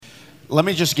Let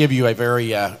me just give you a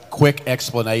very quick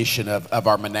explanation of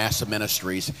our Manasseh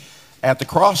Ministries. At the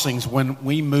Crossings, when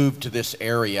we moved to this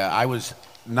area,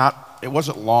 it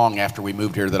wasn't long after we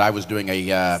moved here that I was doing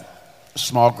a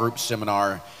small group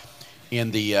seminar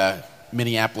in the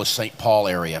Minneapolis-St. Paul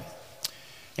area.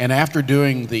 And after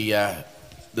doing the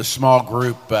small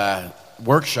group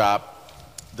workshop,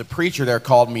 the preacher there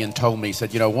called me and told me, he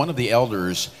said, one of the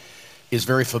elders is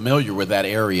very familiar with that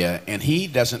area, and he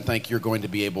doesn't think you're going to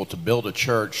be able to build a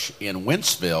church in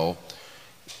Wentzville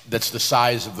that's the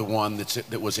size of the one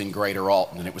that was in Greater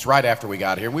Alton. And it was right after we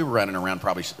got here. We were running around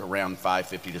probably around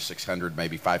 550 to 600,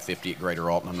 maybe 550 at Greater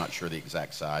Alton. I'm not sure the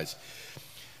exact size.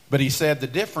 But he said the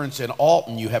difference in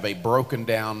Alton, you have a broken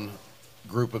down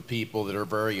group of people that are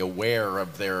very aware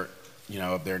of their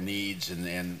needs,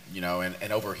 and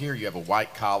over here you have a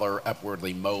white collar,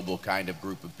 upwardly mobile kind of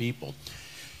group of people.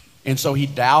 And so he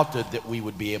doubted that we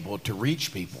would be able to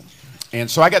reach people. And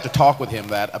so I got to talk with him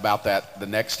about that the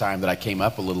next time that I came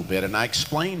up a little bit, and I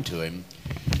explained to him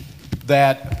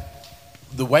that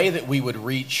the way that we would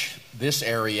reach this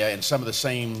area and some of the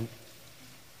same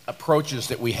approaches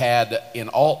that we had in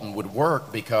Alton would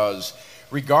work, because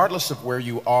regardless of where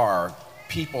you are,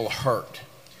 people hurt.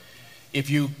 If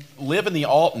you live in the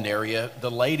Alton area, the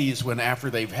ladies, when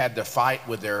after they've had to fight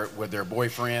with their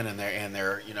boyfriend and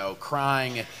they're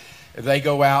crying, they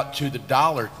go out to the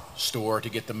dollar store to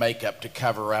get the makeup to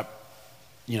cover up,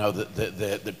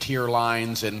 the tear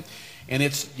lines, and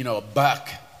it's $1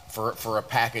 for a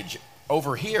package.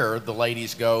 Over here, the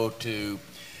ladies go to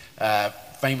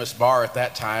Famous Bar at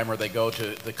that time, or they go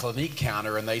to the Clinique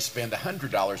counter and they spend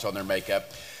 $100 on their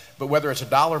makeup. But whether it's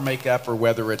 $1 makeup or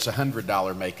whether it's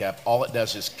 $100 makeup, all it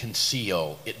does is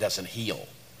conceal. It doesn't heal.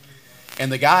 And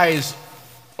the guys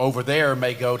over there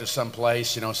may go to some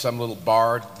place, some little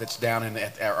bar that's down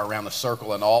around the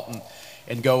circle in Alton,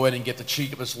 and go in and get the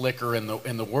cheapest liquor in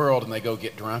the world, and they go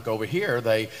get drunk. Over here,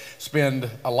 they spend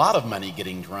a lot of money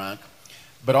getting drunk,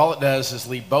 but all it does is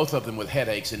leave both of them with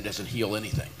headaches, and it doesn't heal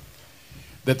anything.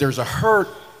 That there's a hurt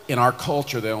in our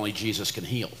culture that only Jesus can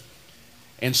heal.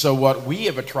 And so what we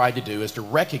have tried to do is to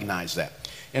recognize that.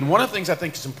 And one of the things I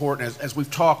think is important, as we've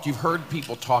talked, you've heard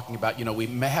people talking about, we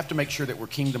may have to make sure that we're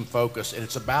kingdom focused, and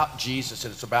it's about Jesus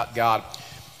and it's about God.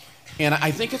 And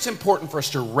I think it's important for us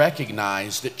to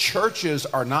recognize that churches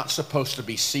are not supposed to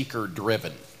be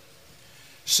seeker-driven.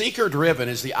 Seeker-driven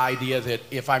is the idea that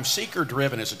if I'm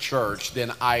seeker-driven as a church, then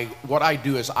what I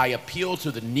do is I appeal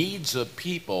to the needs of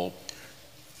people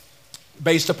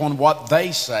based upon what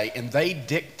they say, and they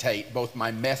dictate both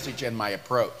my message and my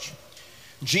approach.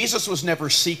 Jesus was never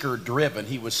seeker-driven.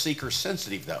 He was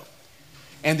seeker-sensitive, though.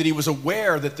 And that he was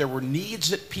aware that there were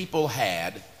needs that people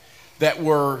had that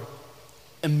were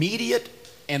immediate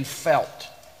and felt.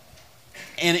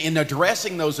 And in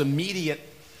addressing those immediate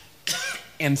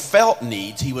and felt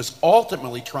needs, he was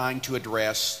ultimately trying to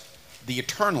address the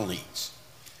eternal needs.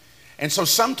 And so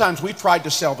sometimes we've tried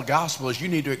to sell the gospel as you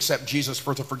need to accept Jesus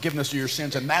for the forgiveness of your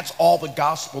sins, and that's all the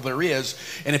gospel there is.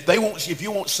 And if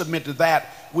you won't submit to that,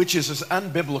 which is as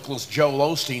unbiblical as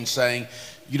Joel Osteen saying,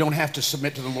 you don't have to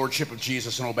submit to the lordship of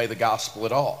Jesus and obey the gospel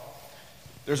at all.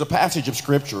 There's a passage of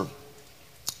scripture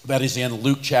that is in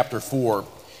Luke chapter 4,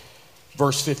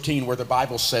 verse 15, where the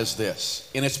Bible says this,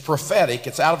 and it's prophetic.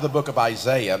 It's out of the book of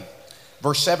Isaiah.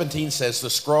 Verse 17 says, the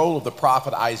scroll of the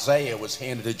prophet Isaiah was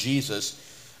handed to Jesus.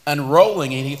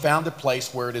 Unrolling it, he found a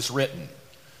place where it is written,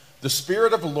 the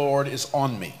Spirit of the Lord is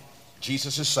on me.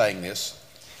 Jesus is saying this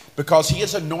because he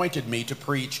has anointed me to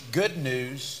preach good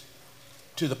news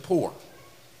to the poor.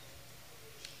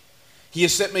 He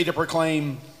has sent me to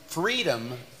proclaim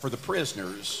freedom for the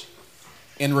prisoners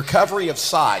and recovery of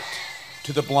sight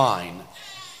to the blind,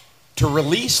 to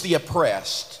release the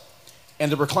oppressed, and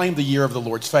to proclaim the year of the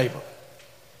Lord's favor.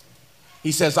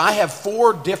 He says, I have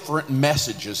 4 different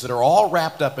messages that are all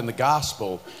wrapped up in the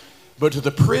gospel, but to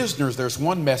the prisoners, there's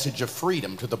one message of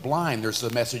freedom. To the blind, there's the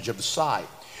message of the sight.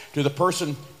 To the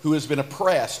person who has been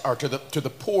oppressed, or to the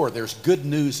poor, there's good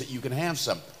news that you can have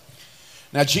something.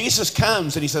 Now, Jesus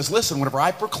comes and he says, listen, whenever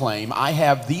I proclaim, I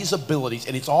have these abilities,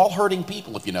 and it's all hurting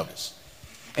people, if you notice.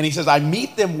 And he says, I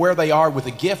meet them where they are with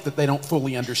a gift that they don't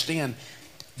fully understand.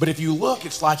 But if you look,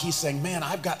 it's like he's saying, man,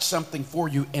 I've got something for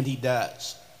you, and he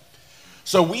does.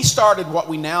 So we started what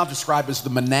we now describe as the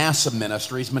Manasseh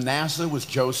Ministries. Manasseh was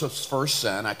Joseph's first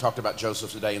son. I talked about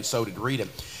Joseph today, and so did Rita.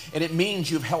 And it means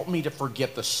you've helped me to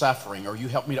forget the suffering, or you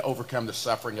helped me to overcome the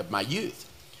suffering of my youth.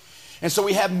 And so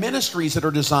we have ministries that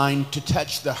are designed to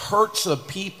touch the hurts of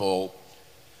people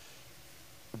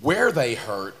where they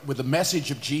hurt with the message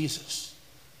of Jesus.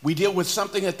 We deal with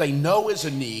something that they know is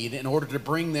a need in order to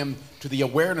bring them to the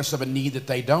awareness of a need that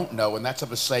they don't know, and that's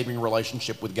of a saving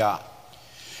relationship with God.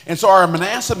 And so our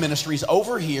Manasseh ministries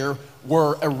over here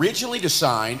were originally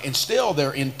designed, and still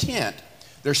their intent,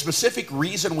 their specific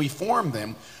reason we formed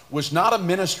them, was not a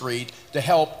ministry to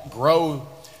help grow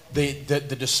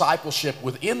the discipleship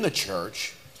within the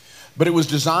church, but it was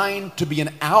designed to be an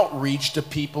outreach to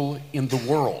people in the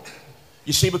world.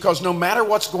 You see, because no matter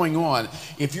what's going on,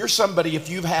 if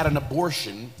you've had an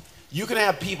abortion, you can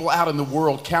have people out in the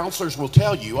world, counselors will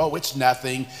tell you, oh, it's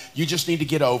nothing, you just need to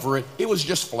get over it, it was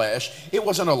just flesh, it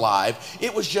wasn't alive,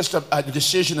 it was just a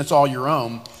decision that's all your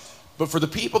own. But for the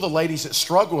people, the ladies that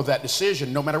struggle with that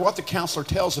decision, no matter what the counselor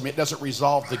tells them, it doesn't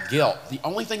resolve the guilt. The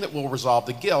only thing that will resolve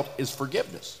the guilt is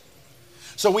forgiveness.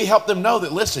 So we help them know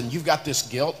that, listen, you've got this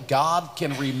guilt, God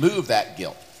can remove that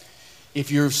guilt. If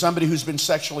you're somebody who's been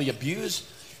sexually abused,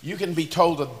 you can be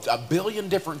told a billion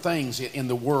different things in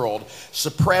the world.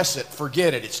 Suppress it,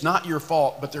 forget it, it's not your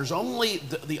fault. But there's only,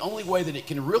 the only way that it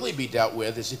can really be dealt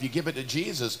with is if you give it to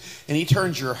Jesus and he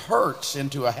turns your hurts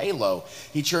into a halo.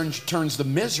 He turns the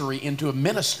misery into a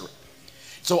ministry.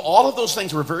 So all of those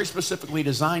things were very specifically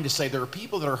designed to say there are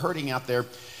people that are hurting out there,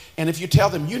 and if you tell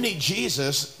them you need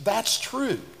Jesus, that's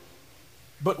true.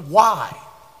 But why?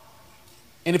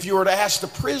 And if you were to ask the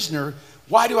prisoner,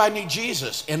 why do I need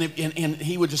Jesus? And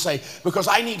he would just say, because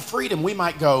I need freedom. We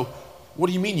might go, what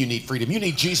do you mean you need freedom? You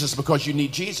need Jesus because you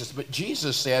need Jesus. But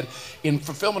Jesus said, in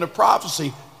fulfillment of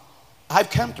prophecy, I've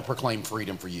come to proclaim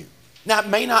freedom for you. Now, it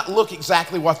may not look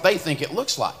exactly what they think it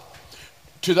looks like.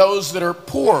 To those that are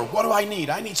poor, what do I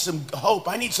need? I need some hope.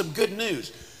 I need some good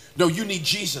news. No, you need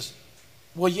Jesus.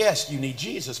 Well, yes, you need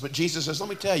Jesus. But Jesus says, let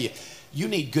me tell you, you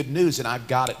need good news and I've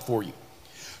got it for you.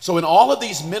 So in all of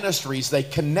these ministries, they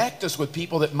connect us with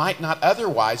people that might not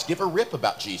otherwise give a rip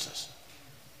about Jesus.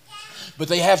 But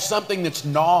they have something that's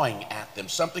gnawing at them,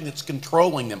 something that's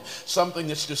controlling them, something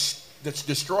that's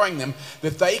destroying them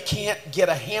that they can't get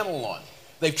a handle on.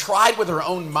 They've tried with their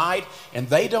own might, and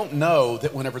they don't know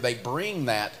that whenever they bring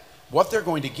that, what they're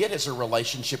going to get is a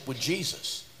relationship with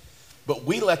Jesus. But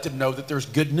we let them know that there's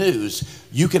good news.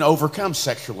 You can overcome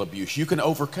sexual abuse. You can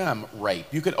overcome rape.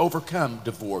 You can overcome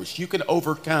divorce. You can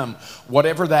overcome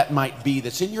whatever that might be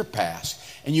that's in your past.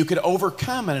 And you can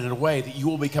overcome it in a way that you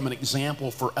will become an example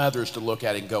for others to look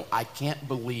at and go, I can't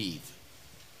believe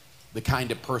the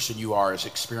kind of person you are has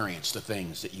experienced the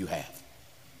things that you have.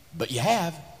 But you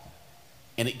have,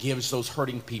 and it gives those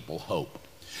hurting people hope.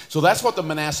 So that's what the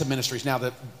Manasseh Ministries. Now,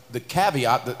 the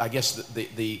caveat, that I guess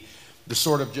the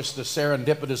sort of just the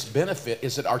serendipitous benefit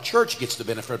is that our church gets the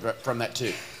benefit from that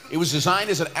too. It was designed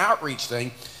as an outreach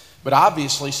thing, but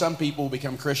obviously some people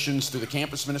become Christians through the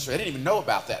campus ministry. They didn't even know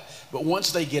about that. But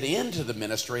once they get into the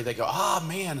ministry, they go,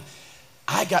 man,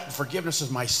 I got forgiveness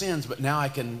of my sins, but now I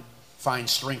can find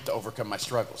strength to overcome my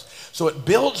struggles. So it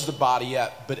builds the body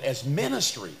up, but as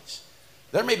ministries,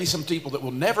 there may be some people that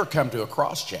will never come to a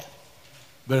cross chat.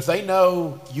 But if they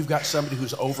know you've got somebody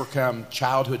who's overcome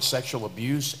childhood sexual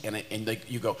abuse,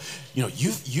 you go,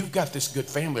 you've got this good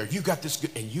family, or you've got this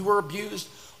good, and you were abused,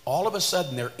 all of a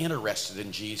sudden they're interested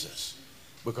in Jesus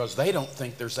because they don't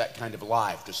think there's that kind of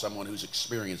life to someone who's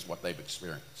experienced what they've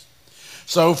experienced.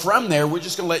 So from there, we're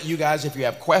just going to let you guys, if you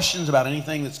have questions about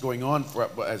anything that's going on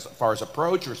as far as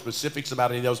approach or specifics about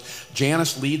any of those.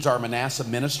 Janice leads our Manasseh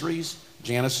Ministries.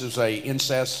 Janice is a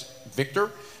incest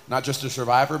victor. Not just a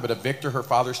survivor, but a victor. Her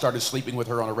father started sleeping with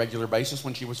her on a regular basis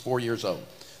when she was 4 years old.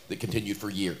 That continued for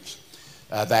years.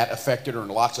 That affected her in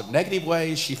lots of negative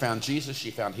ways. She found Jesus,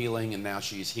 she found healing, and now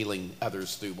she's healing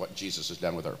others through what Jesus has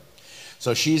done with her.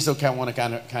 So she's the one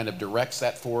that kind of directs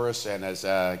that for us, and as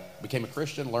became a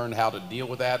Christian, learned how to deal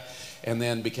with that, and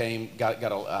then got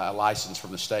a license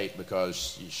from the state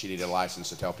because she needed a license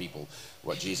to tell people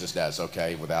what Jesus does,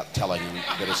 okay, without telling them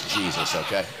that it's Jesus,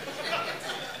 okay?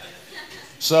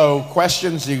 So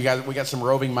questions, we got some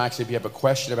roving mics. If you have a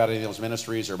question about any of those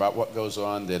ministries or about what goes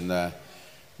on, then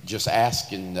just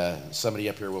ask, and somebody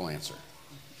up here will answer.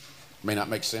 May not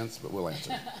make sense, but we'll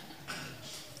answer.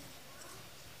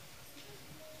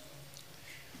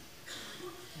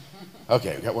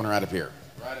 Okay, we got one right up here.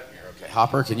 Right up here, okay.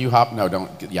 Hopper, can you hop? No,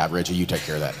 don't. Yeah, Reggie, you take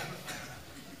care of that.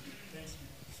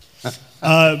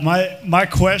 My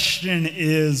question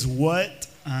is, what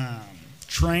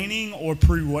training or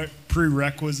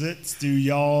prerequisites do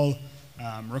y'all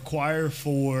require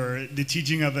for the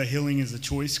teaching of a Healing is a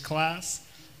Choice class?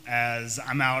 As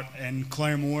I'm out in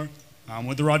Claremore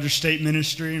with the Rogers State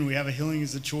Ministry, and we have a Healing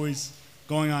is a Choice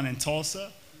going on in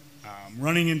Tulsa,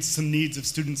 running into some needs of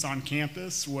students on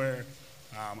campus where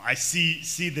I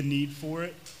see the need for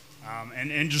it,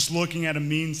 and just looking at a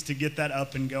means to get that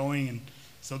up and going, and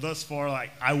So thus far,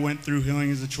 like I went through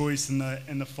Healing as a Choice in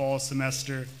the fall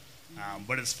semester,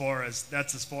 but as far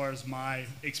as my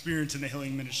experience in the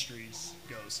Healing Ministries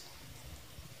goes.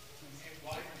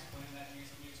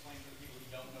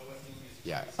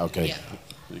 Yeah, okay. Yeah.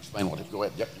 Explain go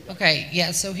ahead. Yep. Okay,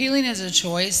 yeah, so Healing as a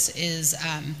Choice is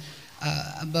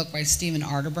a book by Stephen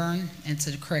Arterburn. It's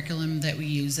a curriculum that we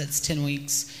use that's 10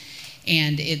 weeks,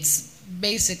 and it's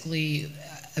basically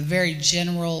a very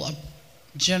general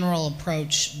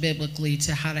approach biblically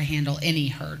to how to handle any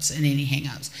hurts and any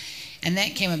hang-ups. And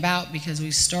that came about because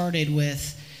we started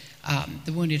with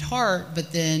the wounded heart,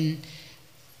 but then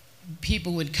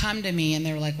people would come to me and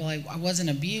they were like, well, I wasn't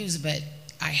abused, but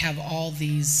I have all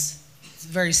these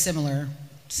very similar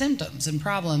symptoms and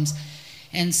problems.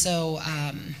 And so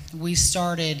we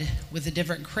started with a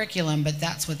different curriculum, but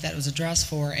that's what that was addressed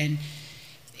for. And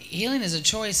Healing as a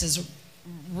Choice has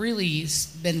really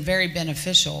been very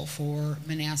beneficial for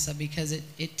Manasseh because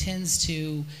it tends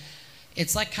to,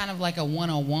 it's like kind of like a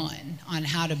 101 on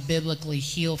how to biblically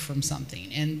heal from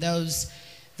something. And those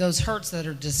hurts that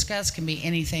are discussed can be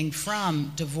anything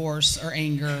from divorce or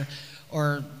anger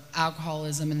or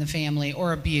alcoholism in the family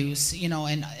or abuse,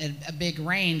 and a big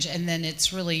range. And then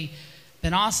it's really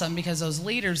been awesome because those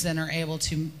leaders then are able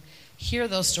to hear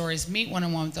those stories, meet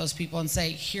one-on-one with those people and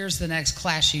say, here's the next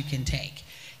class you can take.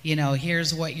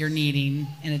 Here's what you're needing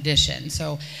in addition.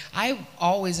 So I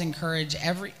always encourage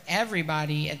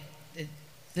everybody at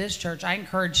this church, I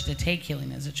encourage to take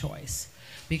Healing as a Choice,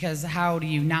 because how do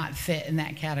you not fit in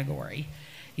that category?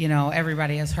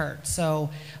 Everybody has hurt. So,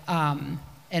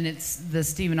 and it's the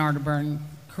Stephen Arterburn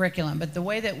curriculum. But the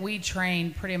way that we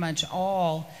train pretty much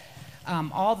all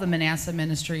the Manasseh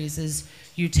ministries is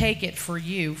you take it for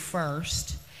you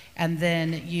first, and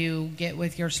then you get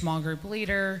with your small group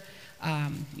leader.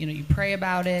 You pray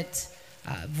about it,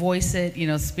 voice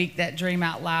it, speak that dream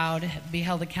out loud, be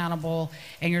held accountable,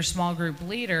 and your small group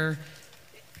leader,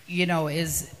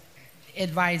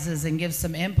 advises and gives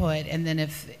some input, and then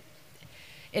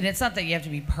and it's not that you have to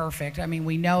be perfect. I mean,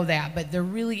 we know that, but there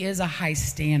really is a high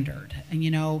standard, and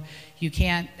you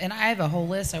can't. And I have a whole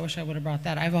list. I wish I would have brought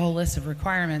that. I have a whole list of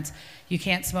requirements. You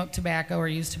can't smoke tobacco or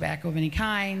use tobacco of any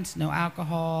kind. No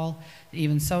alcohol,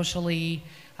 even socially.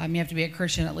 You have to be a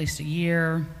Christian at least a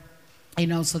year.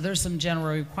 So there's some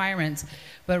general requirements,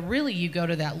 but really you go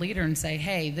to that leader and say,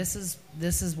 hey, this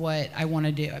is what I want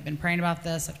to do. I've been praying about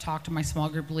this. I've talked to my small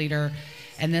group leader,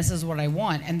 and this is what I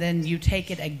want. And then you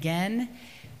take it again,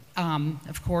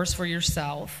 of course, for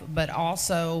yourself, but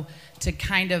also to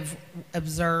kind of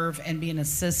observe and be an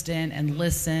assistant and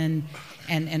listen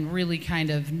and really kind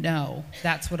of know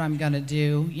that's what I'm going to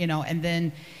do, and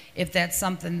then if that's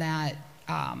something that,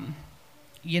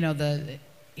 the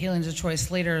Healing as a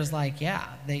Choice leader is like, yeah,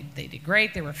 they did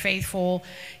great. They were faithful.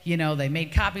 They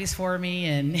made copies for me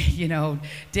and,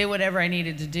 did whatever I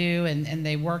needed to do. And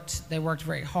they worked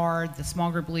very hard. The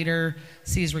small group leader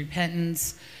sees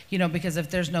repentance, because if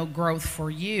there's no growth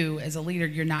for you as a leader,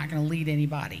 you're not going to lead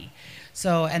anybody.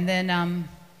 So, and then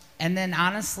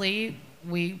honestly,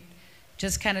 we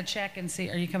just kind of check and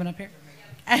see, are you coming up here?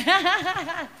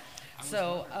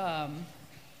 So,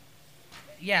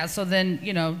 yeah, so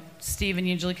then, Stephen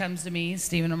usually comes to me,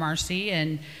 Stephen or Marcy,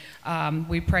 and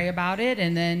we pray about it,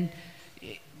 and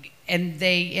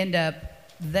they end up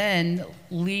then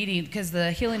leading, because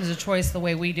the Healing as a Choice, the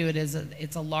way we do it is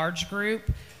it's a large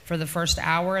group for the first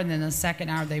hour, and then the second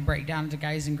hour they break down into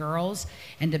guys and girls,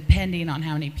 and depending on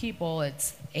how many people,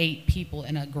 it's 8 people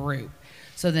in a group.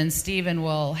 So then Stephen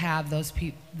will have those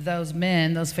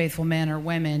men, those faithful men or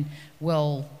women,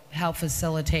 will help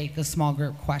facilitate the small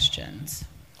group questions.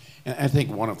 And I think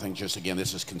one of the things, just again,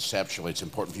 this is conceptually, it's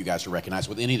important for you guys to recognize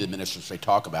with any of the ministries they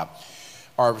talk about,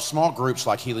 are small groups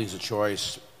like Healing as a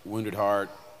Choice, Wounded Heart,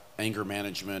 Anger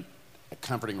Management,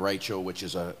 Comforting Rachel, which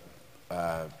is a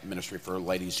ministry for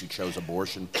ladies who chose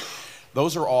abortion.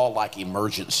 Those are all like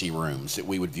emergency rooms that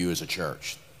we would view as a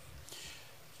church.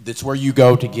 That's where you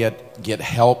go to get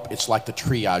help. It's like the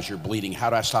triage. You're bleeding.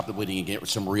 How do I stop the bleeding and get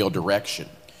some real direction?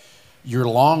 Your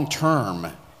long-term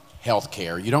health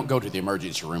care, you don't go to the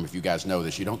emergency room. If you guys know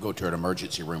this, you don't go to an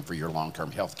emergency room for your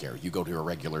long-term health care. You go to a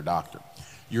regular doctor.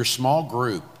 Your small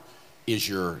group is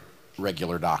your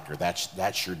regular doctor.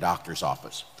 That's your doctor's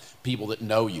office, people that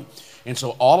know you. And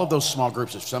so all of those small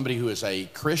groups, if somebody who is a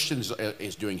Christian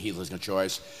is doing Healing as a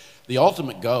Choice, the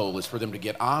ultimate goal is for them to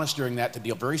get honest during that, to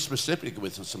deal very specifically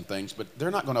with some things, but they're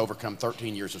not going to overcome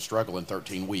 13 years of struggle in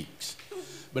 13 weeks.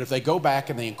 But if they go back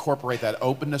and they incorporate that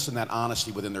openness and that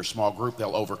honesty within their small group,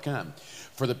 they'll overcome.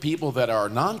 For the people that are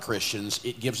non-Christians,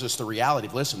 it gives us the reality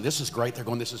of, listen, this is great. They're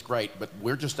going, this is great, but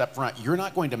we're just up front. You're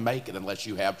not going to make it unless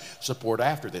you have support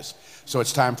after this. So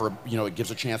it's time for, it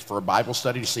gives a chance for a Bible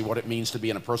study to see what it means to be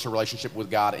in a personal relationship with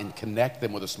God and connect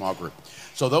them with a small group.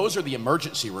 So those are the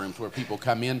emergency rooms where people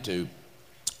come into.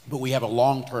 But we have a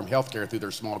long-term health care through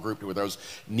their small group where those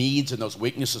needs and those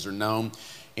weaknesses are known.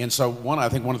 And so I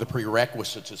think one of the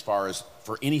prerequisites as far as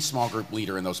for any small group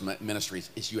leader in those ministries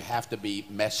is you have to be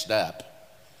messed up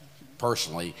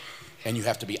personally, and you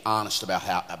have to be honest about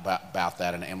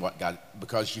that and what God,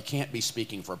 because you can't be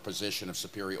speaking for a position of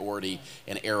superiority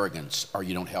and arrogance, or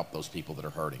you don't help those people that are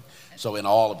hurting. So in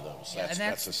all of those,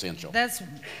 that's essential.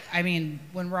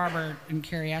 When Robert and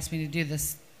Carrie asked me to do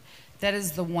this, that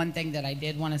is the one thing that I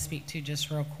did want to speak to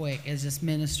just real quick, is just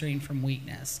ministering from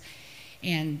weakness.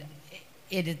 And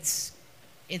it's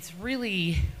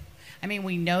really,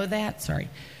 we know that. Sorry,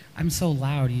 I'm so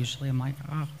loud usually. I'm like,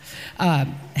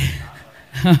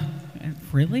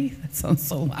 really? That sounds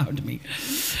so loud to me.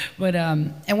 But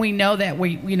and we know that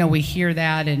we hear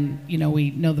that, and we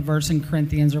know the verse in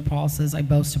Corinthians where Paul says, "I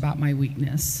boast about my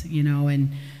weakness,"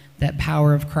 and that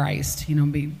power of Christ,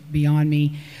 be beyond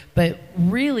me. But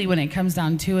really, when it comes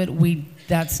down to it,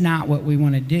 that's not what we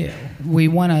want to do. We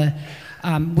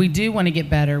do want to get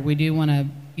better. We do want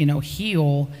to,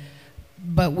 heal,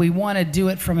 but we want to do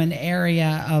it from an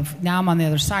area of, now I'm on the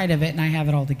other side of it and I have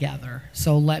it all together.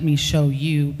 So let me show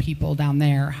you people down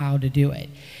there how to do it.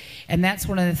 And that's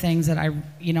one of the things that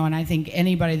and I think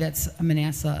anybody that's a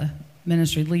Manasseh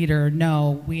ministry leader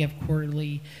know, we have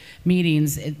quarterly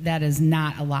meetings. That is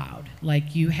not allowed.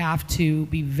 Like, you have to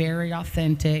be very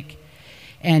authentic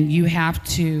and you have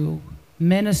to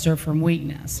minister from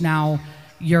weakness. Now,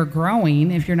 you're growing.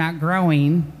 If you're not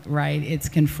growing, right, it's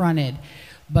confronted.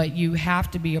 But you have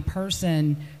to be a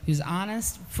person who's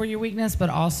honest for your weakness,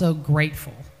 but also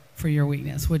grateful for your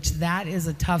weakness, which that is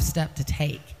a tough step to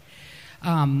take.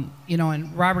 And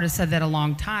Robert has said that a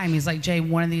long time. He's like, Jay,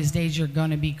 one of these days you're going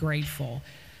to be grateful,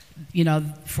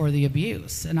 for the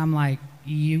abuse. And I'm like,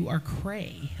 you are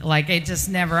cray. Like, it just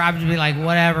never, I would be like,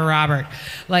 whatever, Robert.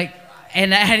 Like,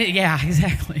 yeah,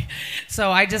 exactly.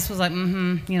 So I just was like,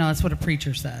 that's what a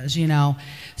preacher says,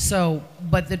 So,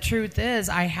 but the truth is,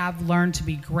 I have learned to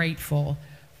be grateful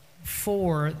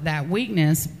for that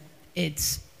weakness.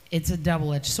 It's a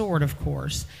double-edged sword, of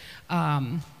course.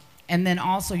 And then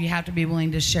also you have to be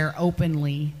willing to share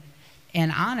openly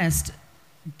and honest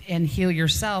and heal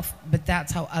yourself, but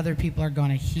that's how other people are going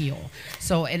to heal.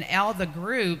 So in all the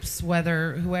groups,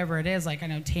 whoever it is, like I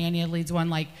know Tanya leads one,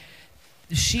 like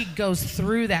she goes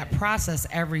through that process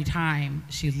every time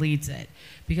she leads it,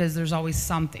 because there's always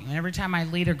something. And every time I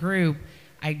lead a group,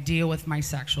 I deal with my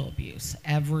sexual abuse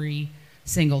every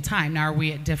single time. Now, are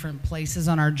we at different places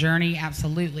on our journey?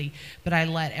 Absolutely. But I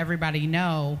let everybody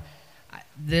know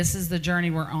this is the journey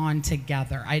we're on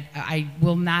together. I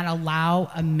will not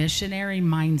allow a missionary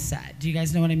mindset. Do you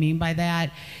guys know what I mean by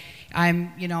that?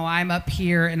 I'm up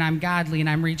here and I'm godly and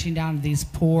I'm reaching down to these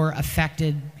poor,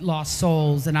 affected, lost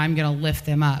souls and I'm going to lift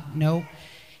them up. Nope.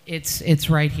 It's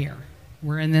right here.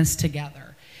 We're in this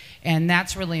together. And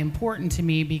that's really important to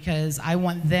me, because I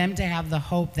want them to have the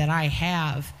hope that I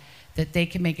have, that they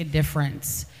can make a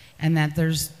difference, and that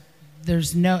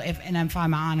there's no, if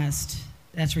I'm honest,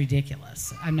 that's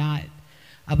ridiculous. I'm not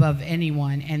above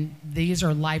anyone, and these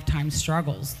are lifetime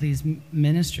struggles. These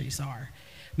ministries are.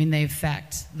 They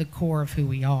affect the core of who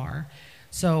we are.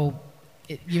 So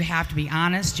you have to be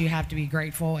honest, you have to be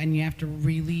grateful, and you have to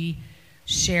really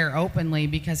share openly,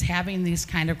 because having these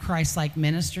kind of Christ-like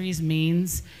ministries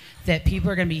means that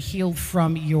people are going to be healed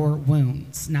from your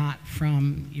wounds, not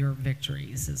from your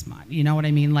victories as much. You know what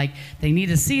I mean? Like, they need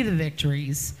to see the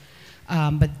victories,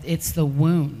 but it's the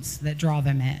wounds that draw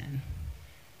them in.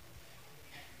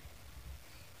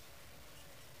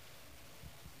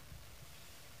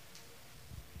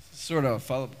 Sort of a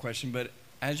follow-up question, but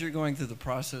as you're going through the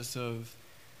process of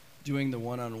doing the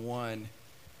one-on-one,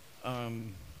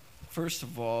 first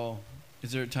of all,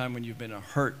 is there a time when you've been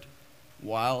hurt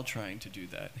while trying to do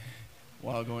that,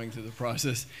 while going through the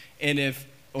process, and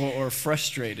or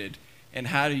frustrated? And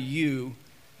how do you,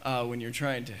 when you're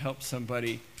trying to help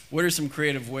somebody, what are some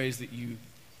creative ways that you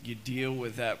deal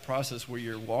with that process where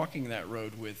you're walking that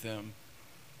road with them,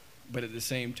 but at the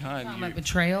same time, like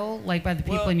betrayal, like by the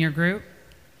people in your group?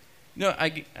 No, I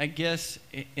guess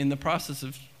in the process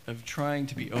of trying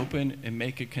to be open and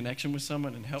make a connection with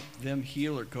someone and help them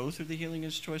heal or go through the healing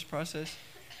as choice process,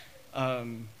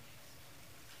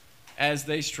 as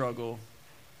they struggle,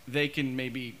 they can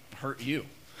maybe hurt you,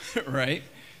 right?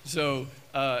 So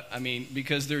I mean,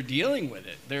 because they're dealing with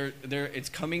it. It's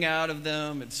coming out of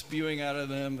them. It's spewing out of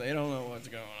them. They don't know what's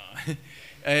going on,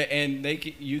 and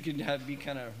you can be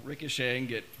kind of ricochet and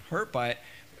get hurt by it.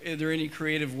 Are there any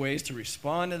creative ways to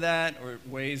respond to that, or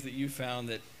ways that you found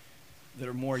that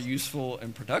are more useful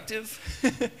and productive?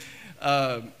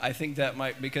 I think that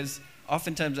might, because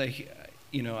oftentimes I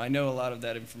know a lot of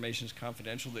that information is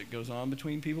confidential that goes on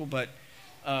between people, but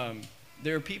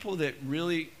there are people that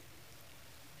really,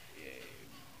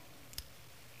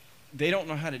 they don't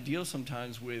know how to deal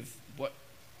sometimes with what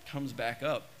comes back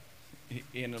up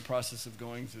in the process of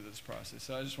going through this process.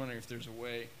 So I was just wondering if there's a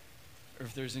way, or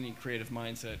if there's any creative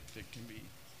mindset that can be.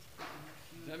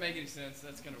 Does that make any sense?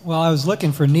 That's kind of. Well, I was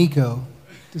looking for Nico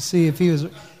to see if he was.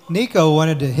 Nico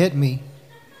wanted to hit me,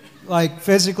 like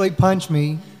physically punch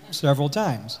me several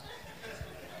times.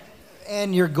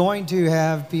 And you're going to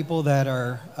have people that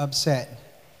are upset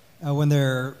when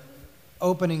they're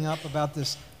opening up about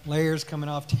this layers coming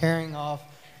off, tearing off,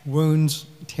 wounds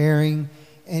tearing,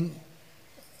 and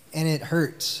it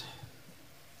hurts.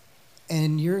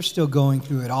 And you're still going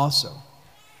through it also.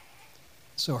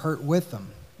 So hurt with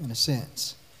them, in a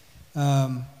sense.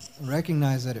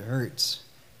 Recognize that it hurts.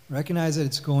 Recognize that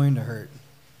it's going to hurt.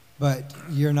 But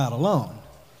you're not alone.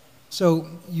 So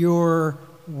you're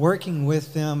working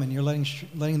with them and you're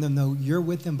letting them know you're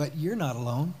with them, but you're not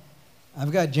alone.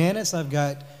 I've got Janice. I've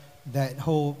got that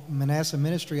whole Manasseh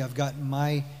ministry. I've got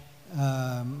my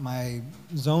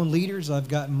zone leaders. I've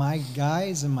got my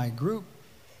guys in my group.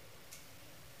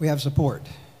 We have support,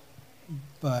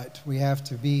 but we have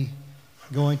to be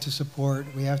going to support.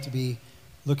 We have to be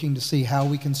looking to see how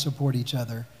we can support each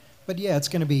other. But yeah, it's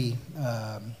going to be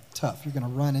tough. You're going to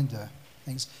run into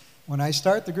things. When I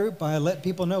start the group, I let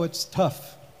people know it's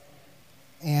tough.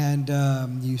 And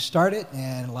you start it,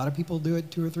 and a lot of people do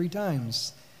it 2 or 3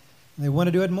 times. They want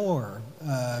to do it more.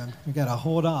 You got to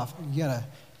hold off. You got to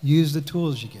use the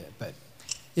tools you get. But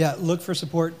yeah, look for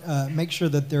support. Make sure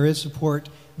that there is support.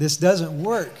 This doesn't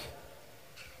work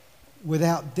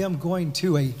without them going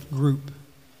to a group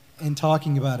and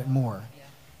talking about it more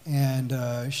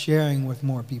and sharing with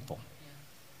more people.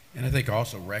 And I think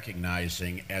also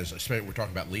recognizing, especially we're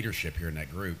talking about leadership here in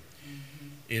that group,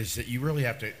 is that you really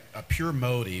have to, a pure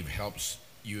motive helps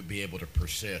you be able to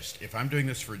persist. If I'm doing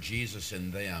this for Jesus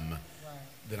and them,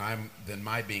 then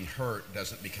my being hurt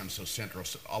doesn't become so central.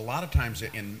 So a lot of times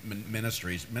in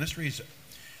ministries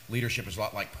leadership is a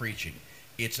lot like preaching.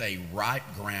 It's a ripe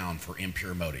ground for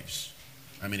impure motives.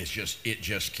 I mean, it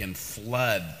just can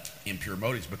flood impure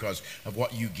motives because of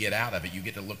what you get out of it. You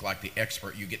get to look like the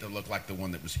expert. You get to look like the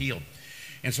one that was healed.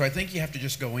 And so I think you have to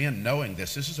just go in knowing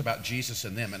this is about Jesus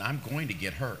and them, and I'm going to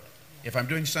get hurt. If I'm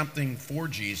doing something for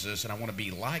Jesus and I want to be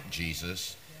like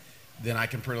Jesus, then I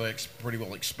can pretty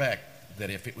well expect that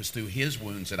if it was through his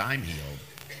wounds that I'm healed,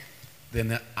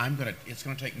 then it's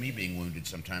going to take me being wounded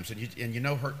sometimes. And you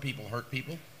know hurt people hurt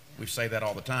people. We say that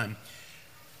all the time.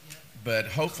 But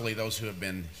hopefully those who have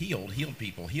been healed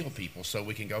people heal people, so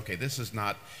we can go, okay, this is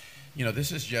not,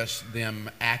 this is just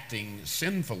them acting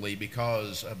sinfully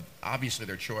because of obviously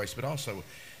their choice, but also,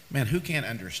 man, who can't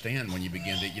understand when you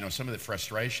begin to, some of the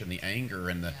frustration, the anger,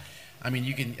 and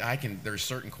there's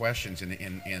certain questions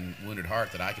in Wounded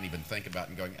Heart that I can even think about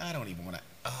and going, I don't even want to,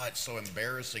 it's so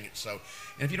embarrassing, and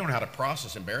if you don't know how to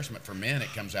process embarrassment for men, it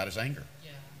comes out as anger. Yeah.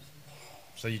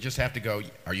 So you just have to go,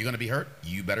 are you going to be hurt?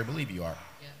 You better believe you are.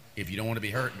 If you don't want to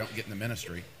be hurt, don't get in the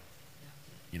ministry.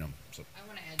 So. I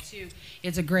want to add too,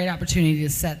 it's a great opportunity to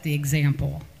set the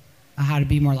example of how to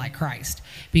be more like Christ.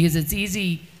 Because it's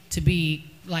easy to be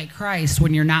like Christ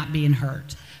when you're not being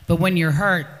hurt. But when you're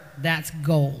hurt, that's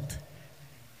gold.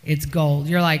 It's gold.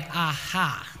 You're like,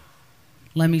 aha,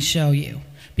 let me show you.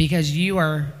 Because you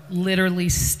are literally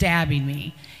stabbing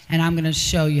me, and I'm going to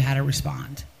show you how to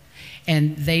respond.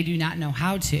 And they do not know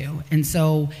how to.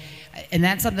 And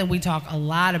that's something we talk a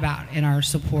lot about in our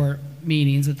support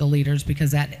meetings with the leaders,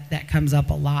 because that comes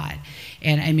up a lot.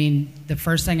 And the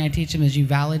first thing I teach them is you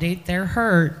validate their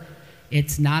hurt.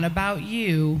 It's not about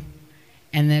you,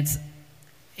 and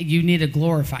you need to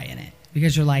glorify in it,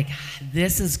 because you're like,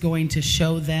 this is going to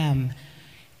show them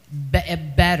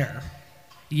better.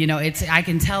 I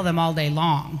can tell them all day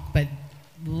long, but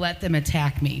let them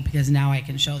attack me, because now I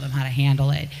can show them how to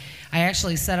handle it. I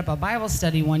actually set up a Bible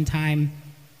study one time.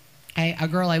 A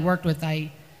girl I worked with,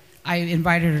 I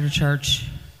invited her to church.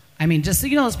 Just so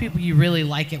those people you really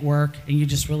like at work and you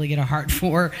just really get a heart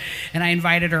for. And I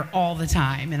invited her all the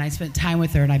time, and I spent time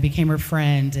with her, and I became her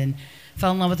friend and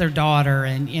fell in love with her daughter,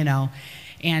 and she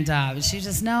was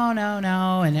just no,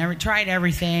 and tried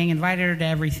everything, invited her to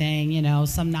everything,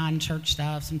 some non-church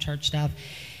stuff, some church stuff.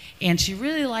 And she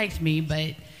really liked me,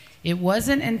 but It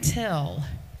wasn't until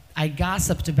I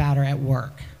gossiped about her at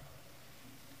work.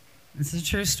 This is a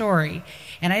true story.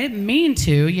 And I didn't mean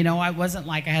to, I wasn't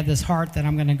like I had this heart that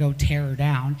I'm going to go tear her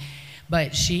down.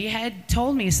 But she had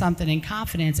told me something in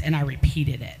confidence, and I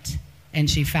repeated it. And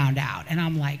she found out. And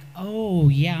I'm like, oh,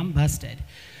 yeah, I'm busted.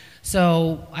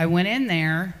 So I went in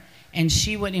there, and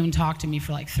she wouldn't even talk to me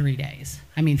for like 3 days.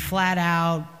 I mean, flat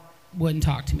out wouldn't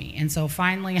talk to me. And so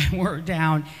finally I worked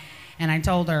down, and I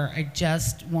told her, I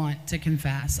just want to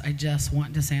confess. I just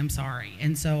want to say I'm sorry.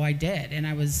 And so I did. And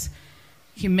I was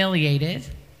humiliated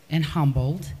and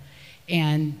humbled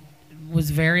and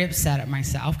was very upset at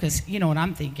myself because you know what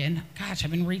I'm thinking? Gosh,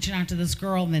 I've been reaching out to this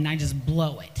girl, and then I just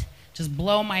blow it. Just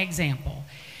blow my example.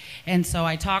 And so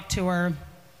I talked to her.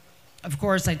 Of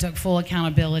course, I took full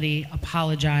accountability,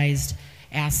 apologized,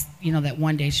 asked, that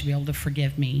one day she'd be able to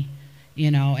forgive me,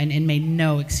 and made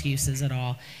no excuses at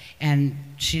all. And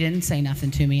she didn't say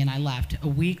nothing to me, and I left. A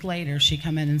week later, she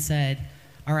come in and said,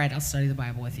 all right, I'll study the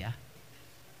Bible with you.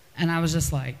 And I was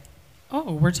just like,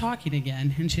 oh, we're talking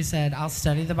again. And she said, I'll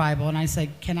study the Bible. And I said,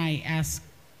 can I ask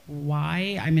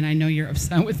why? I mean, I know you're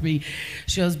upset with me.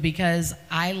 She goes, because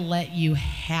I let you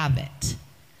have it.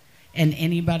 And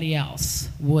anybody else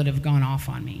would have gone off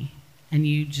on me. And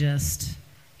you just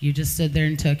stood there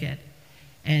and took it.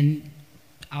 And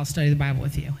I'll study the Bible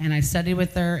with you. And I studied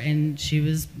with her, and she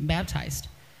was baptized.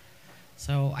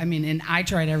 So, I mean, and I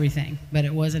tried everything, but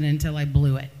it wasn't until I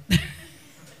blew it. So.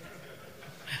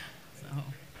 Other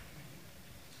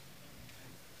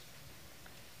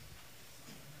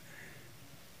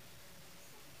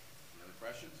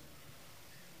questions?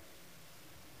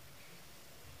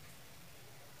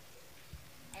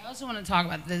 I also want to talk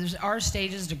about there are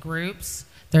stages to groups.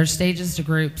 There are stages to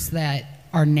groups that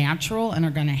are natural and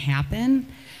are going to happen.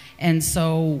 And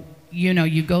so,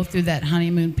 you go through that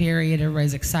honeymoon period,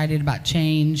 everybody's excited about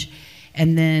change,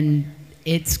 and then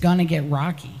it's going to get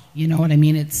rocky. You know what I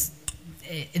mean?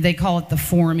 They call it the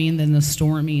forming, then the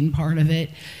storming part of it.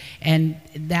 And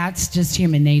that's just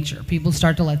human nature. People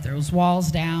start to let those walls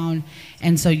down,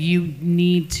 and so you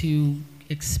need to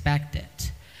expect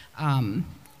it. And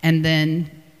then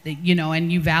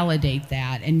and you validate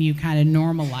that, and you kind of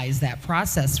normalize that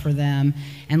process for them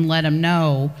and let them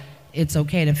know it's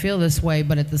okay to feel this way,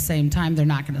 but at the same time, they're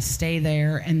not going to stay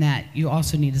there, and that you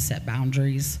also need to set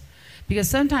boundaries. Because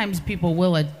sometimes people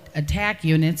will attack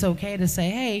you, and it's okay to say,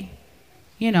 hey,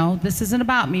 this isn't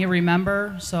about me,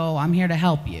 remember? So I'm here to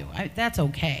help you. That's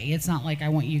okay. It's not like I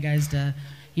want you guys to,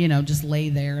 just lay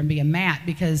there and be a mat,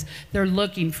 because they're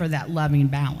looking for that loving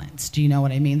balance. Do you know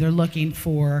what I mean? They're looking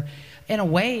for, in a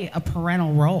way, a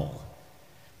parental role.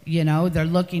 They're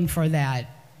looking for that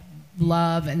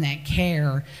love and that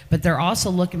care, but they're also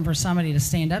looking for somebody to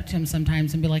stand up to them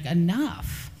sometimes and be like,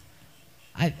 enough.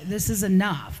 This is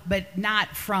enough. But not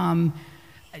from,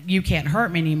 you can't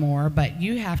hurt me anymore, but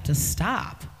you have to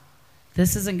stop.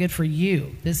 This isn't good for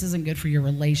you. This isn't good for your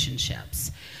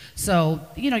relationships. So,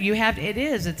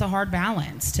 it's a hard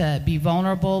balance to be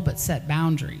vulnerable but set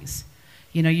boundaries.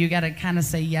 You got to kind of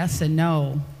say yes and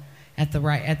no at the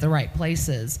right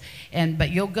places. But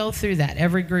you'll go through that.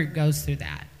 Every group goes through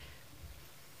that.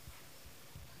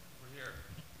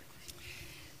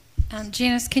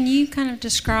 Janice, can you kind of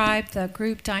describe the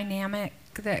group dynamic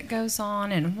that goes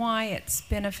on and why it's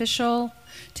beneficial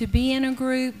to be in a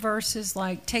group versus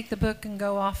like take the book and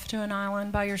go off to an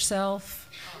island by yourself?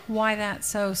 Why that's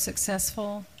so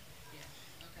successful?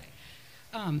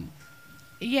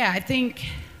 I think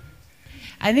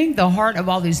the heart of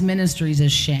all these ministries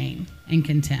is shame and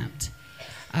contempt.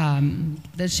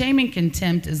 The shame and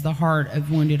contempt is the heart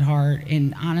of Wounded Heart,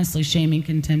 and honestly, shame and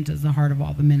contempt is the heart of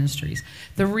all the ministries.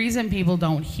 The reason people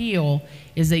don't heal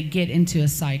is they get into a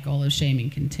cycle of shame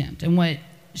and contempt. And what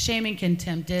shame and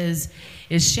contempt is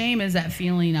shame is that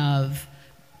feeling of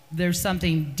there's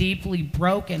something deeply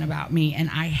broken about me, and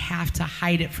I have to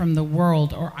hide it from the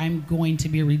world, or I'm going to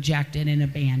be rejected and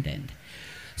abandoned.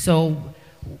 So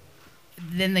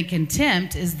then the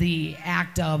contempt is the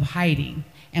act of hiding.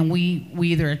 And we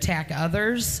either attack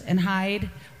others and hide,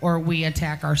 or we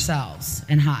attack ourselves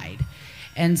and hide.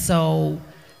 And so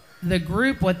the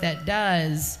group, what that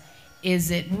does is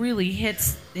it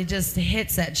just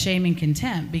hits that shame and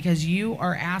contempt, because you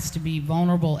are asked to be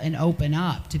vulnerable and open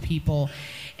up to people.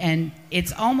 And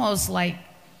it's almost like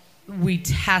we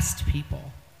test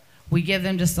people. We give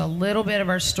them just a little bit of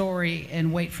our story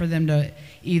and wait for them to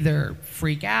either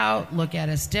freak out, look at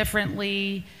us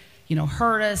differently,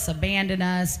 hurt us, abandon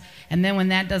us. And then when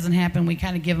that doesn't happen, we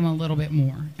kind of give them a little bit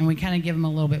more. And we kind of give them a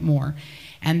little bit more.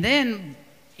 And then,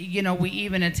 we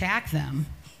even attack them,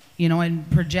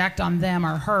 and project on them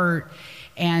our hurt.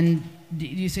 And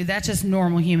you see, that's just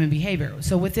normal human behavior.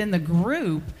 So within the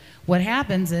group, what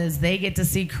happens is they get to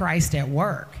see Christ at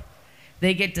work.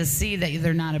 They get to see that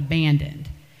they're not abandoned,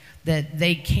 that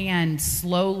they can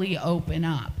slowly open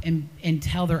up and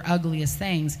tell their ugliest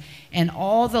things. And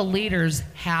all the leaders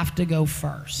have to go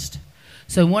first.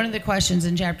 So one of the questions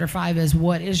in chapter 5 is,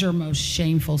 what is your most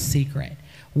shameful secret?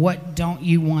 What don't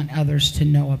you want others to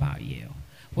know about you?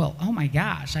 Well, oh my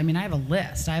gosh, I mean, I have a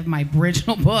list. I have my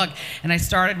original book, and I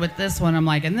started with this one. I'm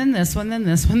like, and then this one, then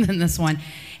this one, then this one.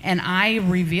 And I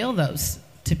reveal those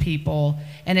to people,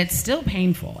 and it's still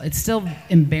painful. It's still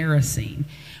embarrassing.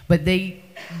 But they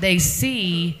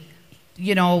see,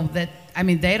 you know, that, I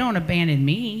mean, they don't abandon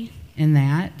me in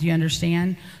that. Do you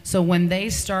understand? So when they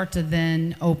start to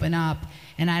then open up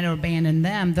and I don't abandon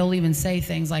them, they'll even say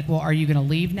things like, well, are you going to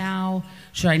leave now?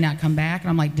 Should I not come back? And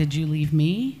I'm like, did you leave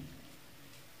me?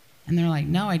 And they're like,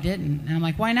 no, I didn't. And I'm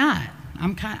like, why not?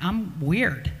 I'm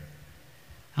weird.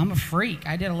 I'm a freak.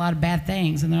 I did a lot of bad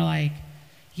things. And they're like,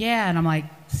 yeah. And I'm like,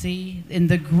 see, in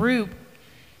the group,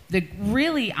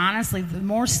 really, honestly, the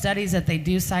more studies that they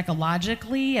do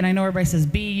psychologically, and I know everybody says,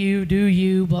 be you, do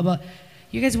you, blah, blah.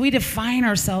 You guys, we define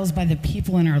ourselves by the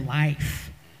people in our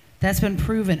life. That's been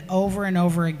proven over and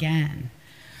over again.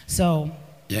 So...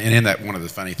 Yeah, and in that, one of the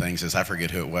funny things is, I forget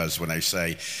who it was when they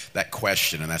say that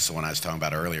question, and that's the one I was talking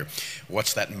about earlier.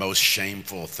 What's that most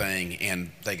shameful thing?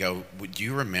 And they go, would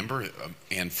you remember?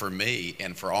 And for me,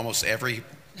 and for almost every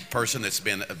person that's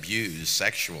been abused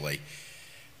sexually,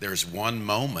 there's one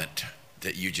moment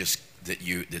that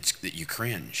you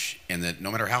cringe, and that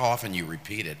no matter how often you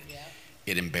repeat it,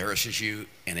 it embarrasses you,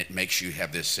 and it makes you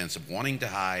have this sense of wanting to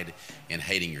hide and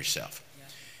hating yourself.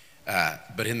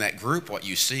 But in that group, what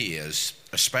you see is,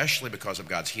 especially because of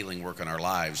God's healing work in our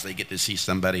lives, they get to see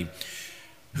somebody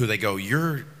who they go,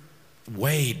 you're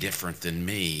way different than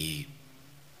me,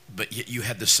 but yet you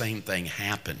had the same thing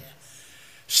happen.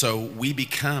 So we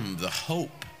become the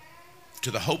hope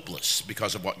to the hopeless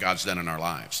because of what God's done in our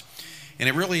lives. And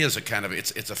it really is a kind of,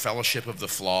 it's a fellowship of the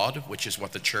flawed, which is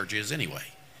what the church is anyway.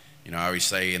 You know, I always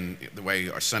say, in the way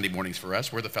our Sunday mornings for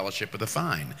us, we're the fellowship of the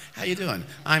fine. How you doing?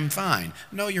 I'm fine.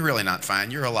 No, you're really not fine.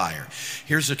 You're a liar.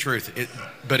 Here's the truth.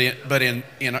 But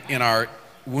in our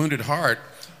wounded heart,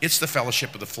 it's the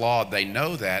fellowship of the flawed. They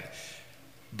know that.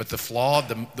 But the flawed,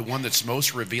 the one that's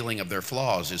most revealing of their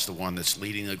flaws, is the one that's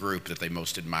leading the group that they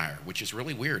most admire, which is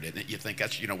really weird, isn't it? You think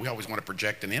that's, you know, we always want to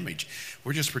project an image.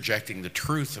 We're just projecting the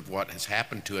truth of what has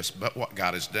happened to us, but what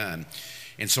God has done.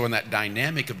 And so in that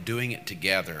dynamic of doing it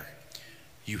together,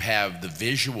 you have the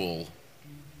visual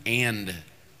and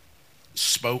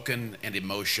spoken and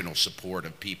emotional support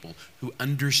of people who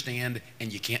understand,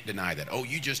 and you can't deny that. Oh,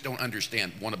 you just don't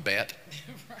understand. Want to bet?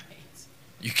 Right.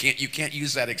 You can't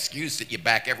use that excuse that you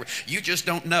back you just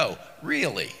don't know.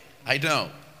 Really, I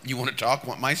don't. You want to talk?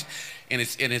 Want my? And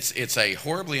it's a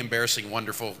horribly embarrassing,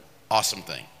 wonderful, awesome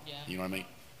thing. Yeah. You know what I mean?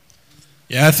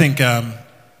 Yeah, I think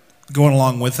going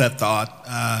along with that thought,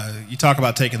 you talk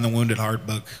about taking the Wounded Heart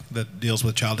book that deals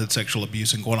with childhood sexual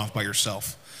abuse and going off by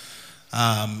yourself.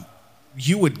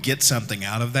 You would get something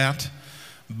out of that,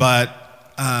 but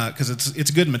because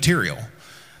it's good material.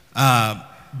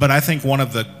 But I think one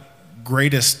of the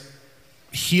greatest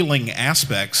healing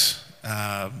aspects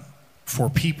for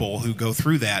people who go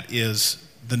through that is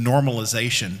the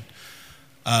normalization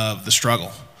of the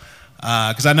struggle.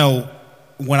 Because I know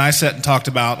when I sat and talked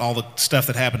about all the stuff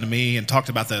that happened to me and talked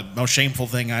about the most shameful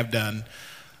thing I've done,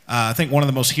 I think one of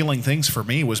the most healing things for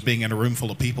me was being in a room full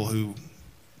of people who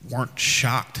weren't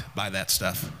shocked by that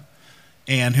stuff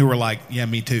and who were like, yeah,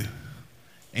 me too.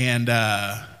 And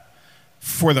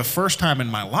for the first time in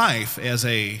my life, I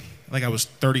think I was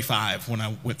 35 when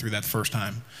I went through that first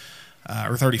time,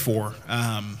 or 34,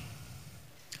 I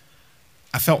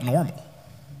felt normal.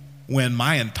 When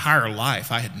my entire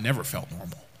life I had never felt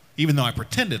normal, even though I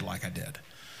pretended like I did.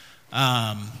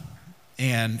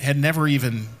 And had never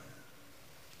even,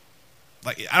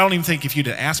 I don't even think if you'd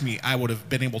asked me, I would have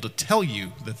been able to tell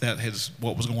you that is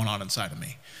what was going on inside of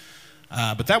me.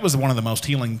 But that was one of the most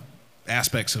healing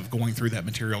aspects of going through that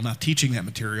material, now teaching that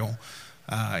material,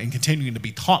 and continuing to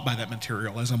be taught by that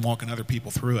material as I'm walking other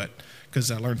people through it,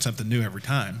 because I learn something new every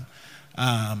time.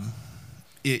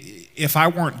 If I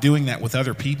weren't doing that with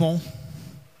other people,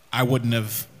 I wouldn't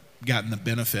have gotten the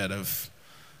benefit of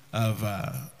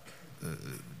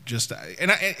just.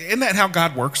 Isn't that how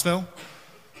God works, though?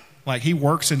 Like, He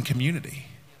works in community.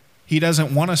 He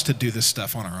doesn't want us to do this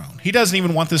stuff on our own. He doesn't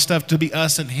even want this stuff to be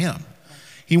us and Him.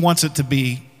 He wants it to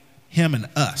be Him and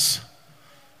us,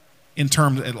 in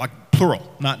terms like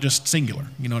plural, not just singular.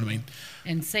 You know what I mean?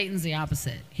 And Satan's the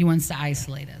opposite. He wants to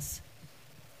isolate us.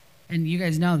 And you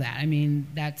guys know that. I mean,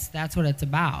 that's what it's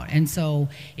about. And so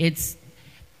it's,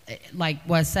 like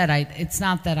Wes said, it's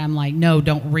not that I'm like, no,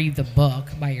 don't read the book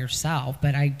by yourself,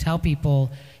 but I tell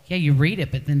people, yeah, you read it,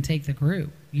 but then take the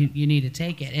group. You need to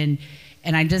take it.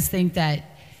 And I just think that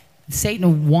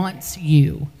Satan wants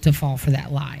you to fall for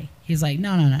that lie. He's like,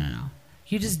 no.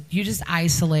 You just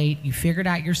isolate, you figure it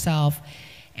out yourself,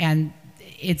 and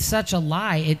it's such a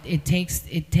lie. It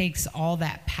takes all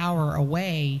that power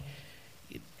away.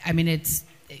 I mean,